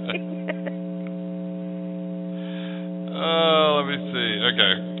 Let me see.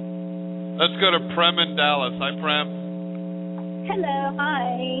 Okay. Let's go to Prem in Dallas. Hi, Prem. Hello.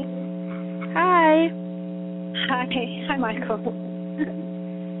 Hi. Hi. Hi, Michael.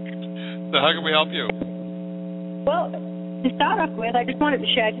 So how can we help you? Well, to start off with, I just wanted to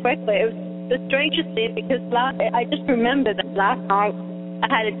share quickly. It was the strangest thing because I just remembered that last night I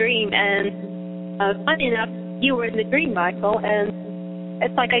had a dream, and funny enough, you were in the dream, Michael, and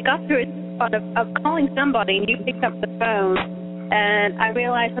it's like I got through it of calling somebody, and you picked up the phone, and I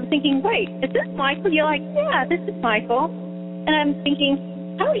realized, I'm thinking, wait, is this Michael? You're like, yeah, this is Michael. And I'm thinking,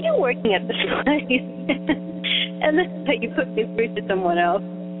 how are you working at this place? And then you put me through to someone else.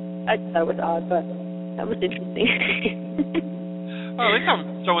 I thought it was odd, but that was interesting. Well, at least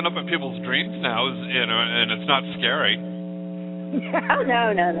I'm showing up in people's dreams now, and it's not scary. Oh,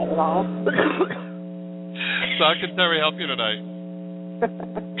 no, not at all. So how can Terri help you tonight?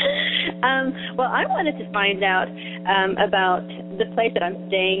 Well, I wanted to find out about the place that I'm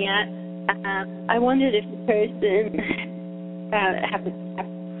staying at. I wondered if the person happened to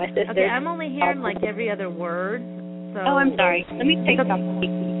my sister. Okay, I'm only hearing like every other word. So. Oh, I'm sorry. Let me take it off.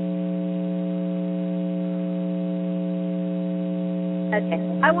 Okay.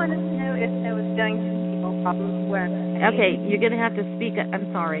 I wanted to know if there was going to be people problems where I'm staying. Okay, you're going to have to speak up. I'm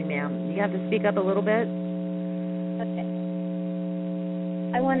sorry, ma'am. You have to speak up a little bit. Okay.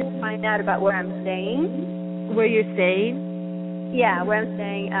 I wanted to find out about where I'm staying. Where you're staying? Yeah, where I'm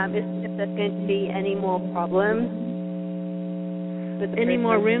staying. If there's going to be any more problems. Any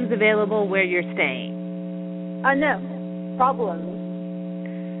more rooms available where you're staying? No. Problems.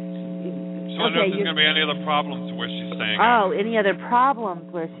 So I don't know if there's going to be any other problems where she's staying. Oh, any other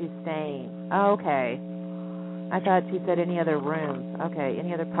problems where she's staying. Oh, okay. I thought she said any other rooms. Okay,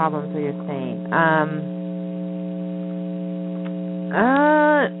 any other problems where you're staying.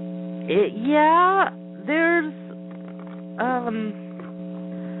 Yeah, there's,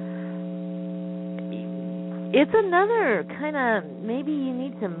 it's another kind of, maybe you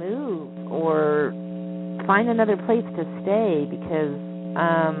need to move or find another place to stay because,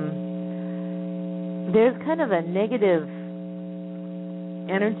 there's kind of a negative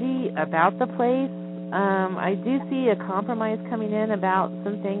energy about the place. I do see a compromise coming in about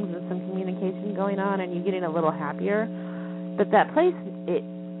some things and some communication going on and you getting a little happier. But that place,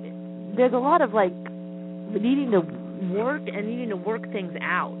 there's a lot of like needing to work and needing to work things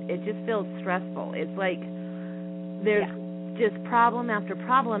out. It just feels stressful. It's like there's just problem after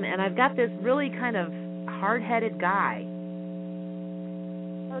problem, and I've got this really kind of hard-headed guy.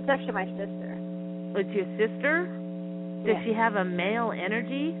 Oh, it's actually my sister. It's your sister? Does she have a male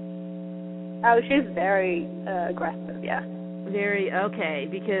energy? Oh, she's very aggressive, yeah. Very, okay,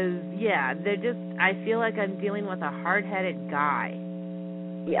 because, yeah, they're just, I feel like I'm dealing with a hard-headed guy.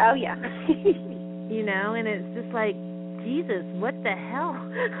 Yeah, oh, yeah. You know, and it's just like, Jesus, what the hell?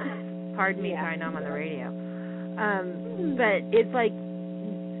 Pardon me, sorry, I know I'm on the radio. But it's like,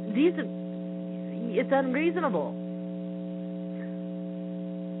 it's unreasonable.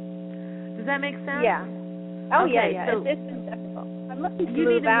 Does that make sense? Yeah. Oh, okay, yeah. So it's been difficult. I'm looking to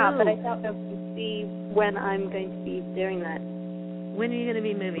move out, but I don't know if you see when I'm going to be doing that. When are you going to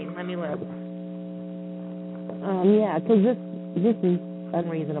be moving? Let me look. Yeah, because this is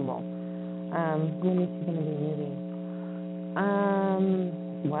unreasonable. When is she going to be moving?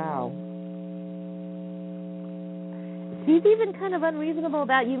 Wow. She's even kind of unreasonable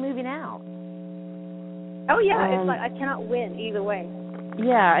about you moving out. Oh, yeah. It's like I cannot win either way.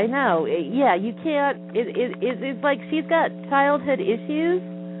 Yeah, I know. Yeah, you can't. It's like she's got childhood issues.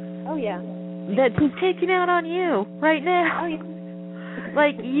 Oh, yeah. That she's taking out on you right now. Oh, yeah.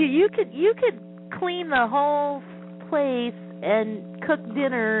 Like you could clean the whole place and cook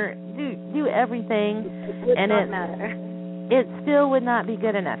dinner, do everything, and it still would not be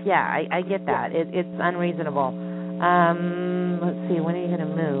good enough. Yeah, I get that. It's unreasonable. Let's see. When are you going to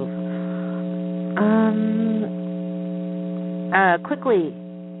move? Quickly.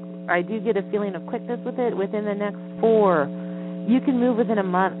 I do get a feeling of quickness with it. Within the next 4, you can move within a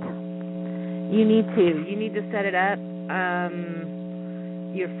month. You need to set it up.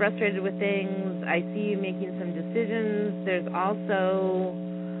 You're frustrated with things. I see you making some decisions. There's also,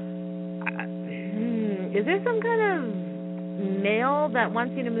 Is there some kind of male that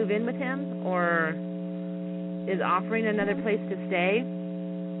wants you to move in with him, or is offering another place to stay?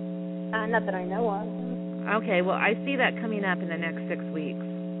 Not that I know of. Okay, well, I see that coming up in the next 6 weeks.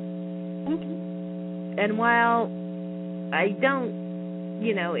 Okay. And while I don't,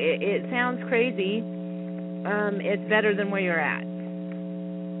 it sounds crazy, it's better than where you're at.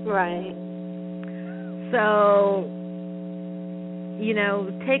 Right. So,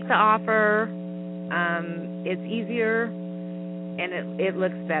 take the offer. It's easier, and it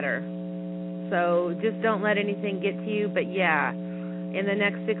looks better. So just don't let anything get to you. But, yeah, in the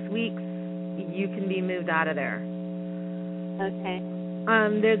next 6 weeks, you can be moved out of there. Okay.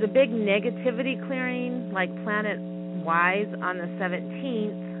 There's a big negativity clearing, like planet-wise, on the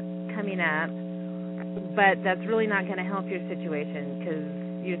 17th coming up, but that's really not going to help your situation because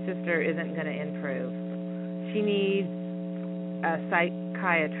your sister isn't going to improve. She needs a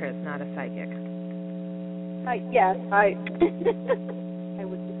psychiatrist, not a psychic. Yes, I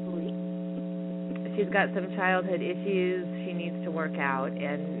would agree. She's got some childhood issues she needs to work out,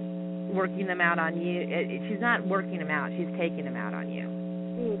 and working them out on you. She's not working them out. She's taking them out on you.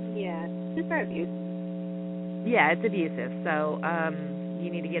 Yeah, it's very abusive. Yeah, it's abusive. So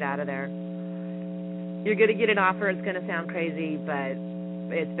you need to get out of there. You're going to get an offer. It's going to sound crazy, but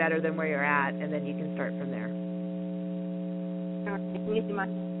it's better than where you're at, and then you can start from there. Okay. Can you see my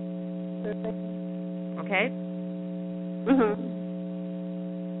birthday? Okay? Mm-hmm.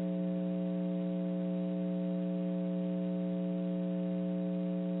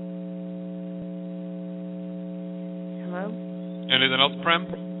 Hello? Anything else, Prem?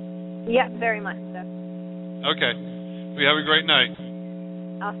 Yeah, very much so. Okay. We have a great night.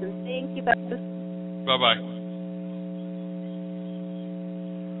 Awesome. Thank you, both. Bye-bye.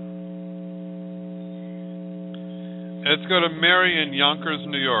 Let's go to Mary in Yonkers,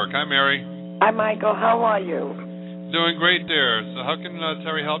 New York. Hi, Mary. Hi, Michael. How are you? Doing great, dear. So how can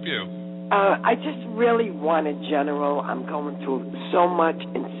Terri help you? I just really want a general. I'm going through so much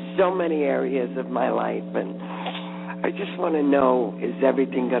in so many areas of my life, and I just want to know, is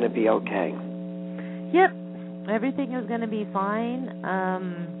everything going to be okay? Yep. Everything is going to be fine.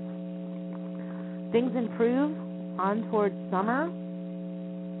 Things improve on towards summer.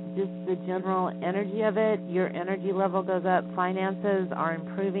 Just the general energy of it. Your energy level goes up. Finances are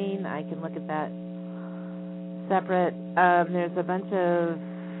improving. I can look at that separate. There's a bunch of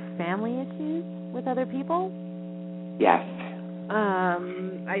family issues with other people. Yes.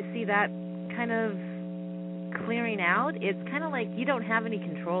 I see that kind of clearing out. It's kind of like you don't have any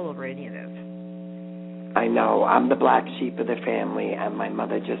control over any of this. I know. I'm the black sheep of the family, and my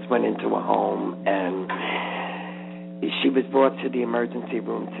mother just went into a home, and she was brought to the emergency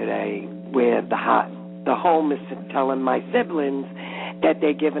room today where the home is telling my siblings that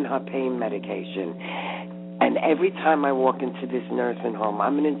they're giving her pain medication. And every time I walk into this nursing home,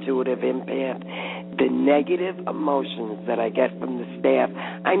 I'm an intuitive empath. The negative emotions that I get from the staff,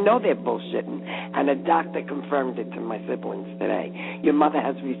 I know they're bullshitting. And a doctor confirmed it to my siblings today. Your mother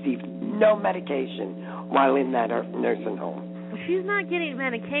has received no medication while in that nursing home. She's not getting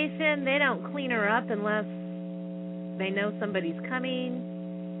medication. They don't clean her up unless they know somebody's coming.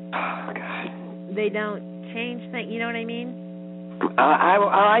 Oh, God. They don't change things. You know what I mean?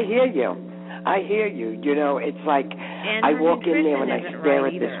 I hear you. I hear you. It's like I walk in there and I stare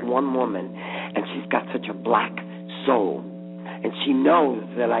at this one woman, and she's got such a black soul, and she knows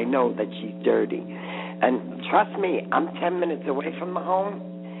that I know that she's dirty. And trust me, I'm 10 minutes away from the home,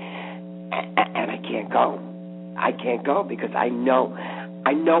 and I can't go. I can't go because I know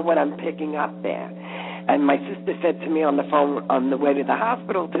what I'm picking up there. And my sister said to me on the phone on the way to the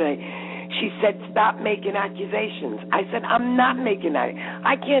hospital today, she said, stop making accusations. I said, I'm not making that.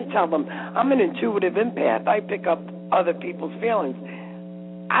 I can't tell them. I'm an intuitive empath. I pick up other people's feelings.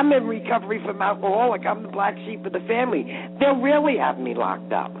 I'm in recovery from alcoholic. I'm the black sheep of the family. They'll really have me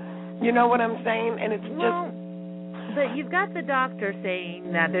locked up. You know what I'm saying? And it's just... But you've got the doctor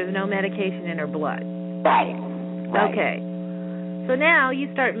saying that there's no medication in her blood. Right. Okay. So now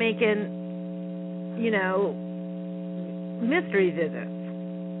you start making, mystery visits.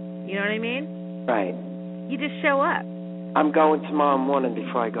 You know what I mean? Right. You just show up. I'm going tomorrow morning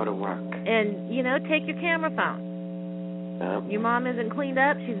before I go to work. And, take your camera phone. Your mom isn't cleaned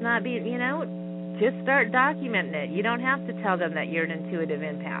up. She's not being, just start documenting it. You don't have to tell them that you're an intuitive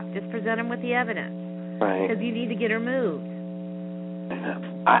empath. Just present them with the evidence. Right. Because you need to get her moved.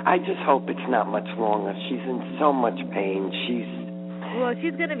 I just hope it's not much longer. She's in so much pain. Well,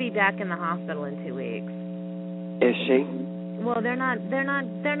 she's going to be back in the hospital in 2 weeks. Is she? Well, they're not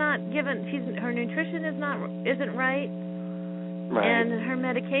giving. Her nutrition isn't right, right, and her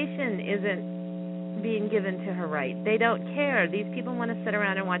medication isn't being given to her right. They don't care. These people want to sit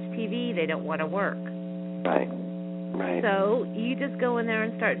around and watch TV. They don't want to work. Right. So you just go in there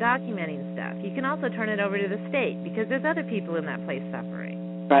and start documenting stuff. You can also turn it over to the state because there's other people in that place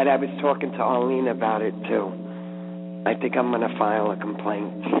suffering. Right, I was talking to Arlene about it too. I think I'm going to file a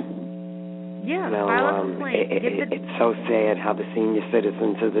complaint. Yeah, file a complaint. It's so sad how the senior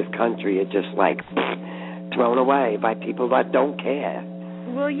citizens of this country are just like thrown away by people that don't care.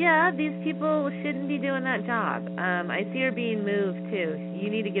 Well, yeah, these people shouldn't be doing that job. I see her being moved too. You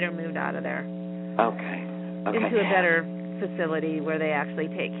need to get her moved out of there. Okay. Into a better facility where they actually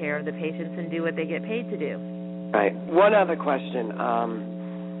take care of the patients and do what they get paid to do. Right. One other question.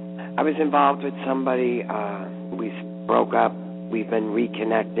 I was involved with somebody. We broke up. We've been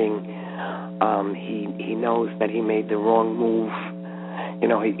reconnecting. He knows that he made the wrong move. You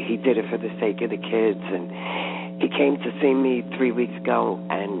know, he did it for the sake of the kids. And he came to see me 3 weeks ago,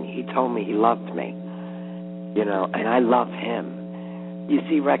 and he told me he loved me. You know, and I love him. You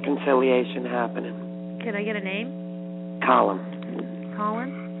see reconciliation happening. Can I get a name? Colin.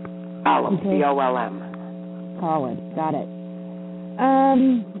 Colin? Colin, Okay. C-O-L-M. Colin, got it.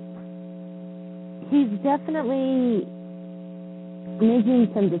 He's definitely making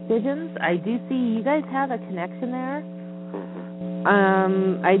some decisions. I do see you guys have a connection there.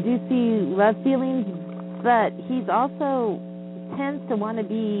 I do see love feelings, but he's also tends to want to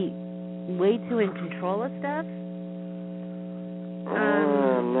be way too in control of stuff.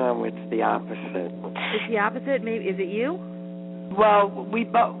 No, it's the opposite. It's the opposite? Maybe is it you? Well, we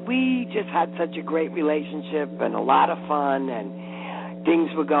just had such a great relationship and a lot of fun, and things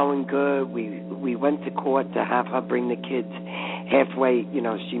were going good. We went to court to have her bring the kids halfway. You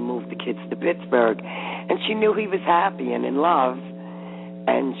know, she moved the kids to Pittsburgh, and she knew he was happy and in love,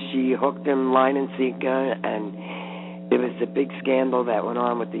 and she hooked him line and sinker. And there was a big scandal that went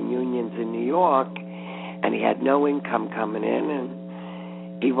on with the unions in New York, and he had no income coming in, and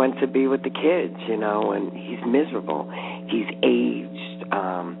he went to be with the kids, you know, and he's miserable. He's aged.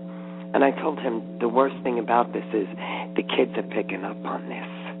 And I told him the worst thing about this is the kids are picking up on this.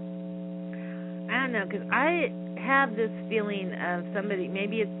 I don't know, because I have this feeling of somebody,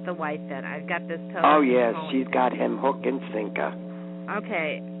 maybe it's the wife then. I've got this totally. Oh, yeah, she's got him hook and sinker.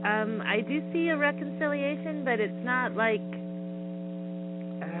 Okay. I do see a reconciliation, but it's not like...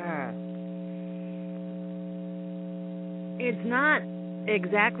 it's not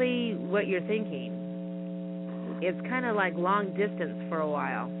exactly what you're thinking. It's kind of like long distance for a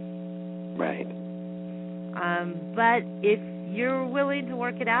while. Right. But if you're willing to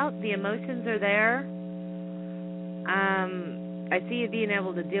work it out, the emotions are there. I see you being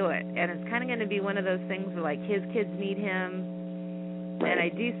able to do it. And it's kind of going to be one of those things where, like, his kids need him. Right. And I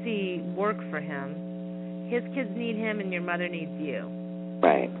do see work for him. His kids need him and your mother needs you.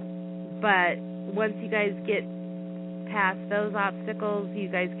 Right. But once you guys get past those obstacles, you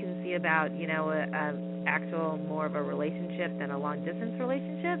guys can see about, you know, a actual more of a relationship than a long distance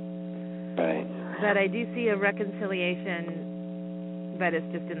relationship. Right. But I do see a reconciliation, but it's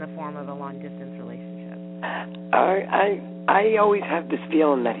just in the form of a long distance relationship. I always have this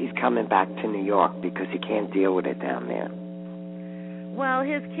feeling that he's coming back to New York because he can't deal with it down there. Well,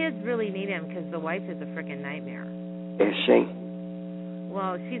 his kids really need him because the wife is a freaking nightmare. Is she?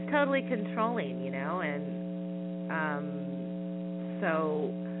 Well, she's totally controlling, you know, and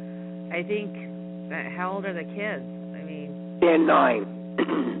so I think how old are the kids? I mean, they're 9.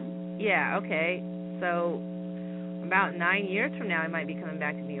 Yeah, okay. So about 9 years from now, he might be coming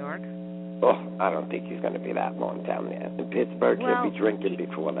back to New York. Oh, I don't think he's going to be that long down there. In Pittsburgh, he'll be drinking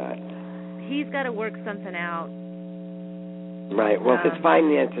before that. He's got to work something out. Right. Well, his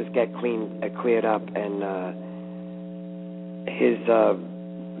finances get cleared up, and his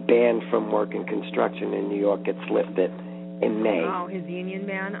ban from working construction in New York gets lifted in May. Oh, his union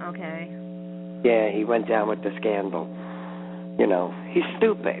ban? Okay. Yeah, he went down with the scandal. You know, he's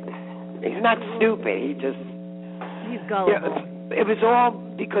stupid. He's not stupid. He's gullible. Yeah, it was all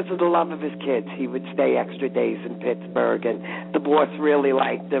because of the love of his kids. He would stay extra days in Pittsburgh, and the boss really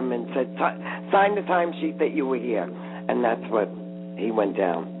liked him and said, sign the timesheet that you were here. And that's what he went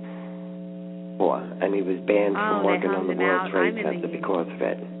down for. And he was banned from working on the World Trade Center because of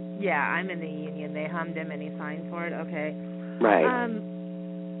it. Yeah, I'm in the union. They hummed him and he signed for it. Okay. Right.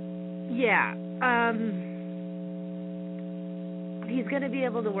 Yeah. He's going to be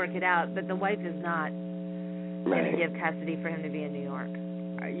able to work it out, but the wife is not going to give custody for him to be in New York.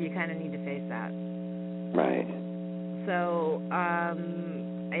 You kind of need to face that. Right. So,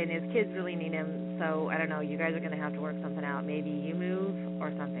 and his kids really need him, so I don't know, you guys are going to have to work something out. Maybe you move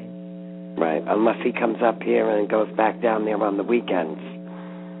or something. Right, unless he comes up here and goes back down there on the weekends.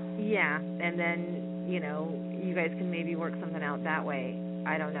 Yeah, and then you guys can maybe work something out that way.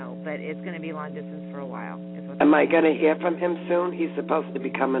 I don't know, but it's going to be long distance for a while. Am I going to hear from him soon? He's supposed to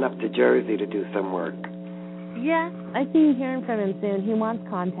be coming up to Jersey to do some work. Yeah, I see you hearing from him soon. He wants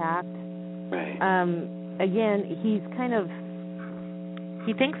contact. Right. Again,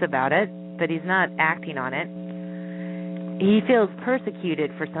 he thinks about it, but he's not acting on it. He feels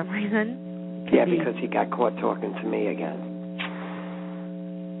persecuted for some reason. Yeah, because he got caught talking to me again.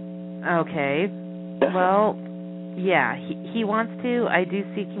 Okay. Well, yeah, he wants to. I do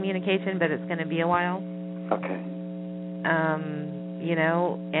see communication, but it's going to be a while. Okay.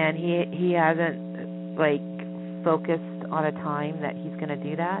 And he hasn't, focused on a time that he's going to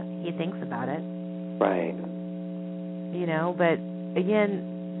do that. He thinks about it. Right. But again,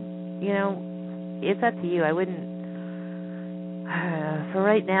 it's up to you. I wouldn't, for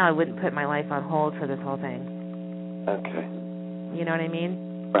right now, I wouldn't put my life on hold for this whole thing. Okay. You know what I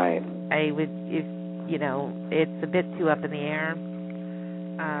mean? Right. I would, it's a bit too up in the air.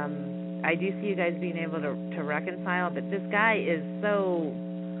 I do see you guys being able to reconcile, but this guy is so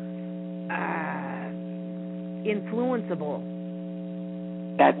influenceable.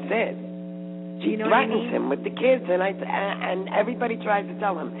 That's it. She threatens him with the kids, and everybody tries to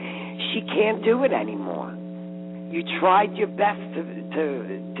tell him she can't do it anymore. You tried your best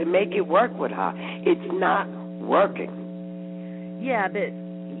to make it work with her. It's not working. Yeah, but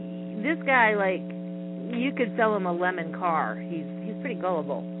this guy, you could sell him a lemon car. He's pretty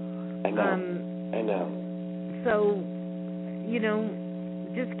gullible. I know. I know. So,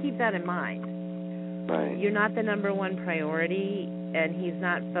 just keep that in mind. Right. You're not the number one priority, and he's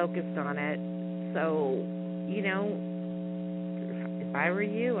not focused on it. So, if I were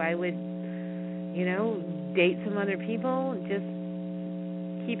you, I would, date some other people. Just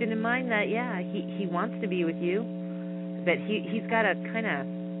keeping in mind that, yeah, he wants to be with you, but he's got to kind of,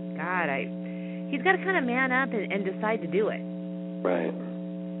 he's got to kind of man up and decide to do it. Right.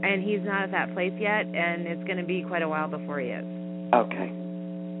 And he's not at that place yet, and it's going to be quite a while before he is. Okay.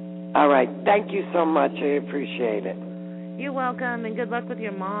 All right. Thank you so much. I appreciate it. You're welcome, and good luck with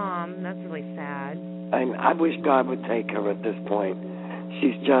your mom. That's really sad. I wish God would take her at this point.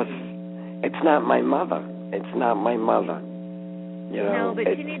 She's just, it's not my mother. It's not my mother. No, but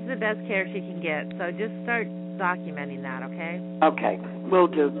she needs the best care she can get, so just start documenting that, okay? Okay. Will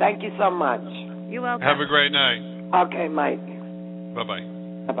do. Thank you so much. You're welcome. Have a great night. Okay, Mike. Bye-bye.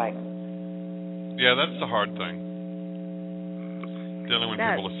 Bye-bye. Yeah, that's the hard thing. Dealing when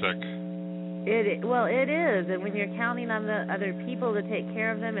people are sick. It is, and when you're counting on the other people to take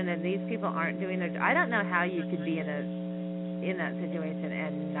care of them, and then these people aren't doing their job. I don't know how you could be in that situation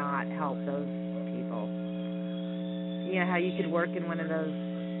and not help those people. How you could work in one of those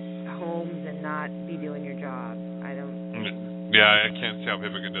homes and not be doing your job. I don't. Yeah, I can't see how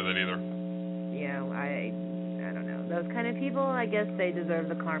people can do that either. I don't know. Those kind of people, I guess they deserve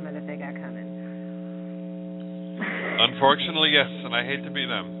the karma that they got coming. Unfortunately, yes, and I hate to be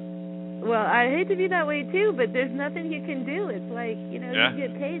them. Well, I hate to be that way too, but there's nothing you can do. It's like, you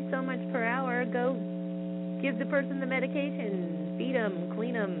get paid so much per hour. Go give the person the medication, feed them,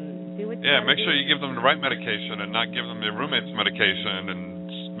 clean them, do what you make do. sure you give them the right medication and not give them their roommate's medication and,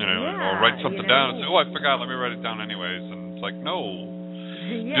 or write something down and say, I forgot, let me write it down anyways. And it's like, no.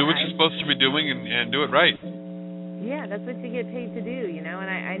 Do what you're supposed to be doing and do it right. Yeah, that's what you get paid to do, and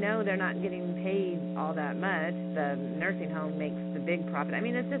I know they're not getting paid all that much. The nursing home makes the big profit. I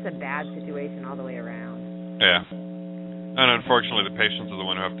mean, it's just a bad situation all the way around. Yeah. And unfortunately, the patients are the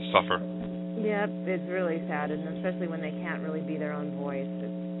one who have to suffer. Yep, it's really sad, and especially when they can't really be their own voice.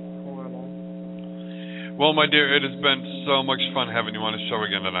 It's horrible. Well, my dear, it has been so much fun having you on the show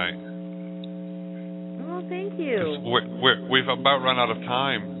again tonight. Oh, thank you. We've about run out of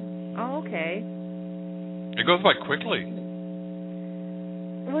time. Oh, okay. It goes by quickly.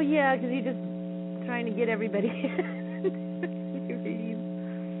 Well, yeah, because you're just trying to get everybody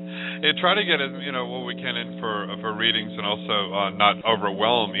try to get what we can in for readings, and also not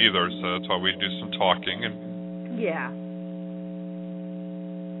overwhelm either. So that's why we do some talking and. Yeah.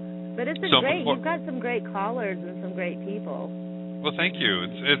 But it's been great. You've got some great callers and some great people. Well, thank you.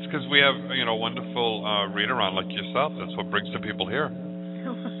 It's because we have a wonderful reader on like yourself. That's what brings the people here.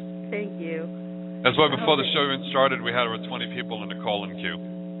 Thank you. That's why before the show even started, we had over 20 people in the call-in queue.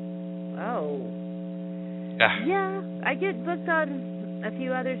 Oh. Yeah. Yeah, I get booked on a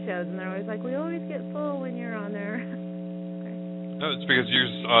few other shows, and they're always like, we always get full when you're on there. No, it's because you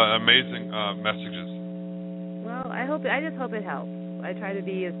use amazing messages. Well, I just hope it helps. I try to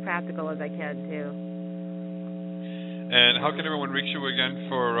be as practical as I can, too. And how can everyone reach you again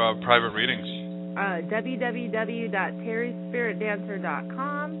for private readings?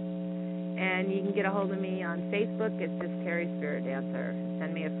 www.terrispiritdancer.com. And you can get a hold of me on Facebook. It's just Terri Spiritdancer.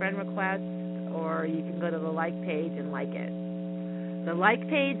 Send me a friend request, or you can go to the like page and like it. The like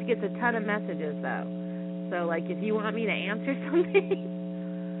page gets a ton of messages, though. So, like, if you want me to answer something,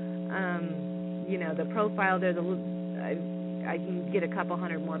 the profile, I can get a couple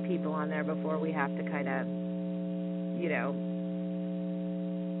hundred more people on there before we have to kind of,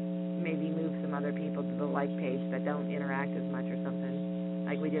 maybe move some other people to the like page that don't interact as much or something,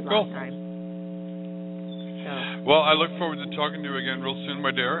 like we did last time. So. Well, I look forward to talking to you again real soon, my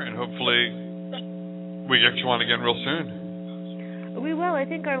dear, and hopefully we get you on again real soon. We will. I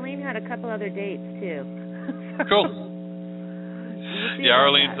think Arlene had a couple other dates, too. Cool. Yeah,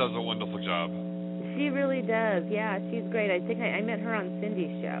 Arlene does a wonderful job. She really does. Yeah, she's great. I think I met her on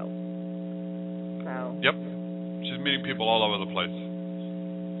Cindy's show. So. Yep. She's meeting people all over the place.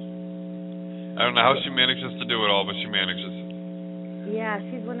 I don't know how she manages to do it all, but she manages. Yeah,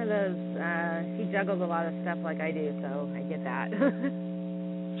 she's one of those, she juggles a lot of stuff like I do, so I get that.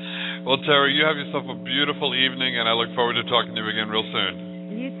 Well, Terri, you have yourself a beautiful evening, and I look forward to talking to you again real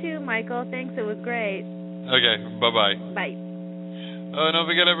soon. You too, Michael. Thanks. It was great. Okay. Bye-bye. Bye. Don't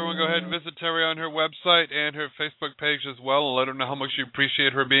forget, everyone, go ahead and visit Terri on her website and her Facebook page as well, and let her know how much you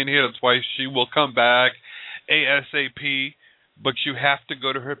appreciate her being here. That's why she will come back ASAP, but you have to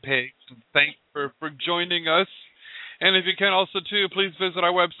go to her page and thank her for joining us. And if you can also, too, please visit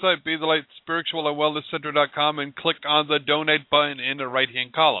our website, BeTheLightSpiritualAndWellnessCenter.com, and click on the donate button in the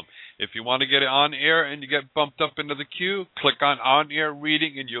right-hand column. If you want to get it on air and you get bumped up into the queue, click on air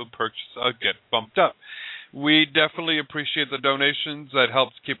reading and you'll get bumped up. We definitely appreciate the donations. That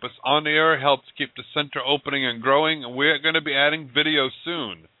helps keep us on air, helps keep the center opening and growing. And we're going to be adding video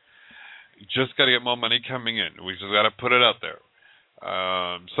soon. Just got to get more money coming in. We just got to put it out there.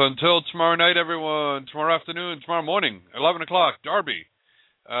 So until tomorrow night, everyone, tomorrow afternoon, tomorrow morning, 11 o'clock, Darby,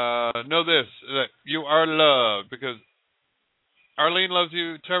 know this, that you are loved, because Arlene loves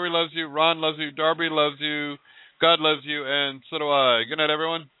you, Terri loves you, Ron loves you, Darby loves you, God loves you, and so do I. Good night,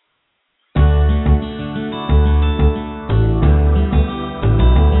 everyone.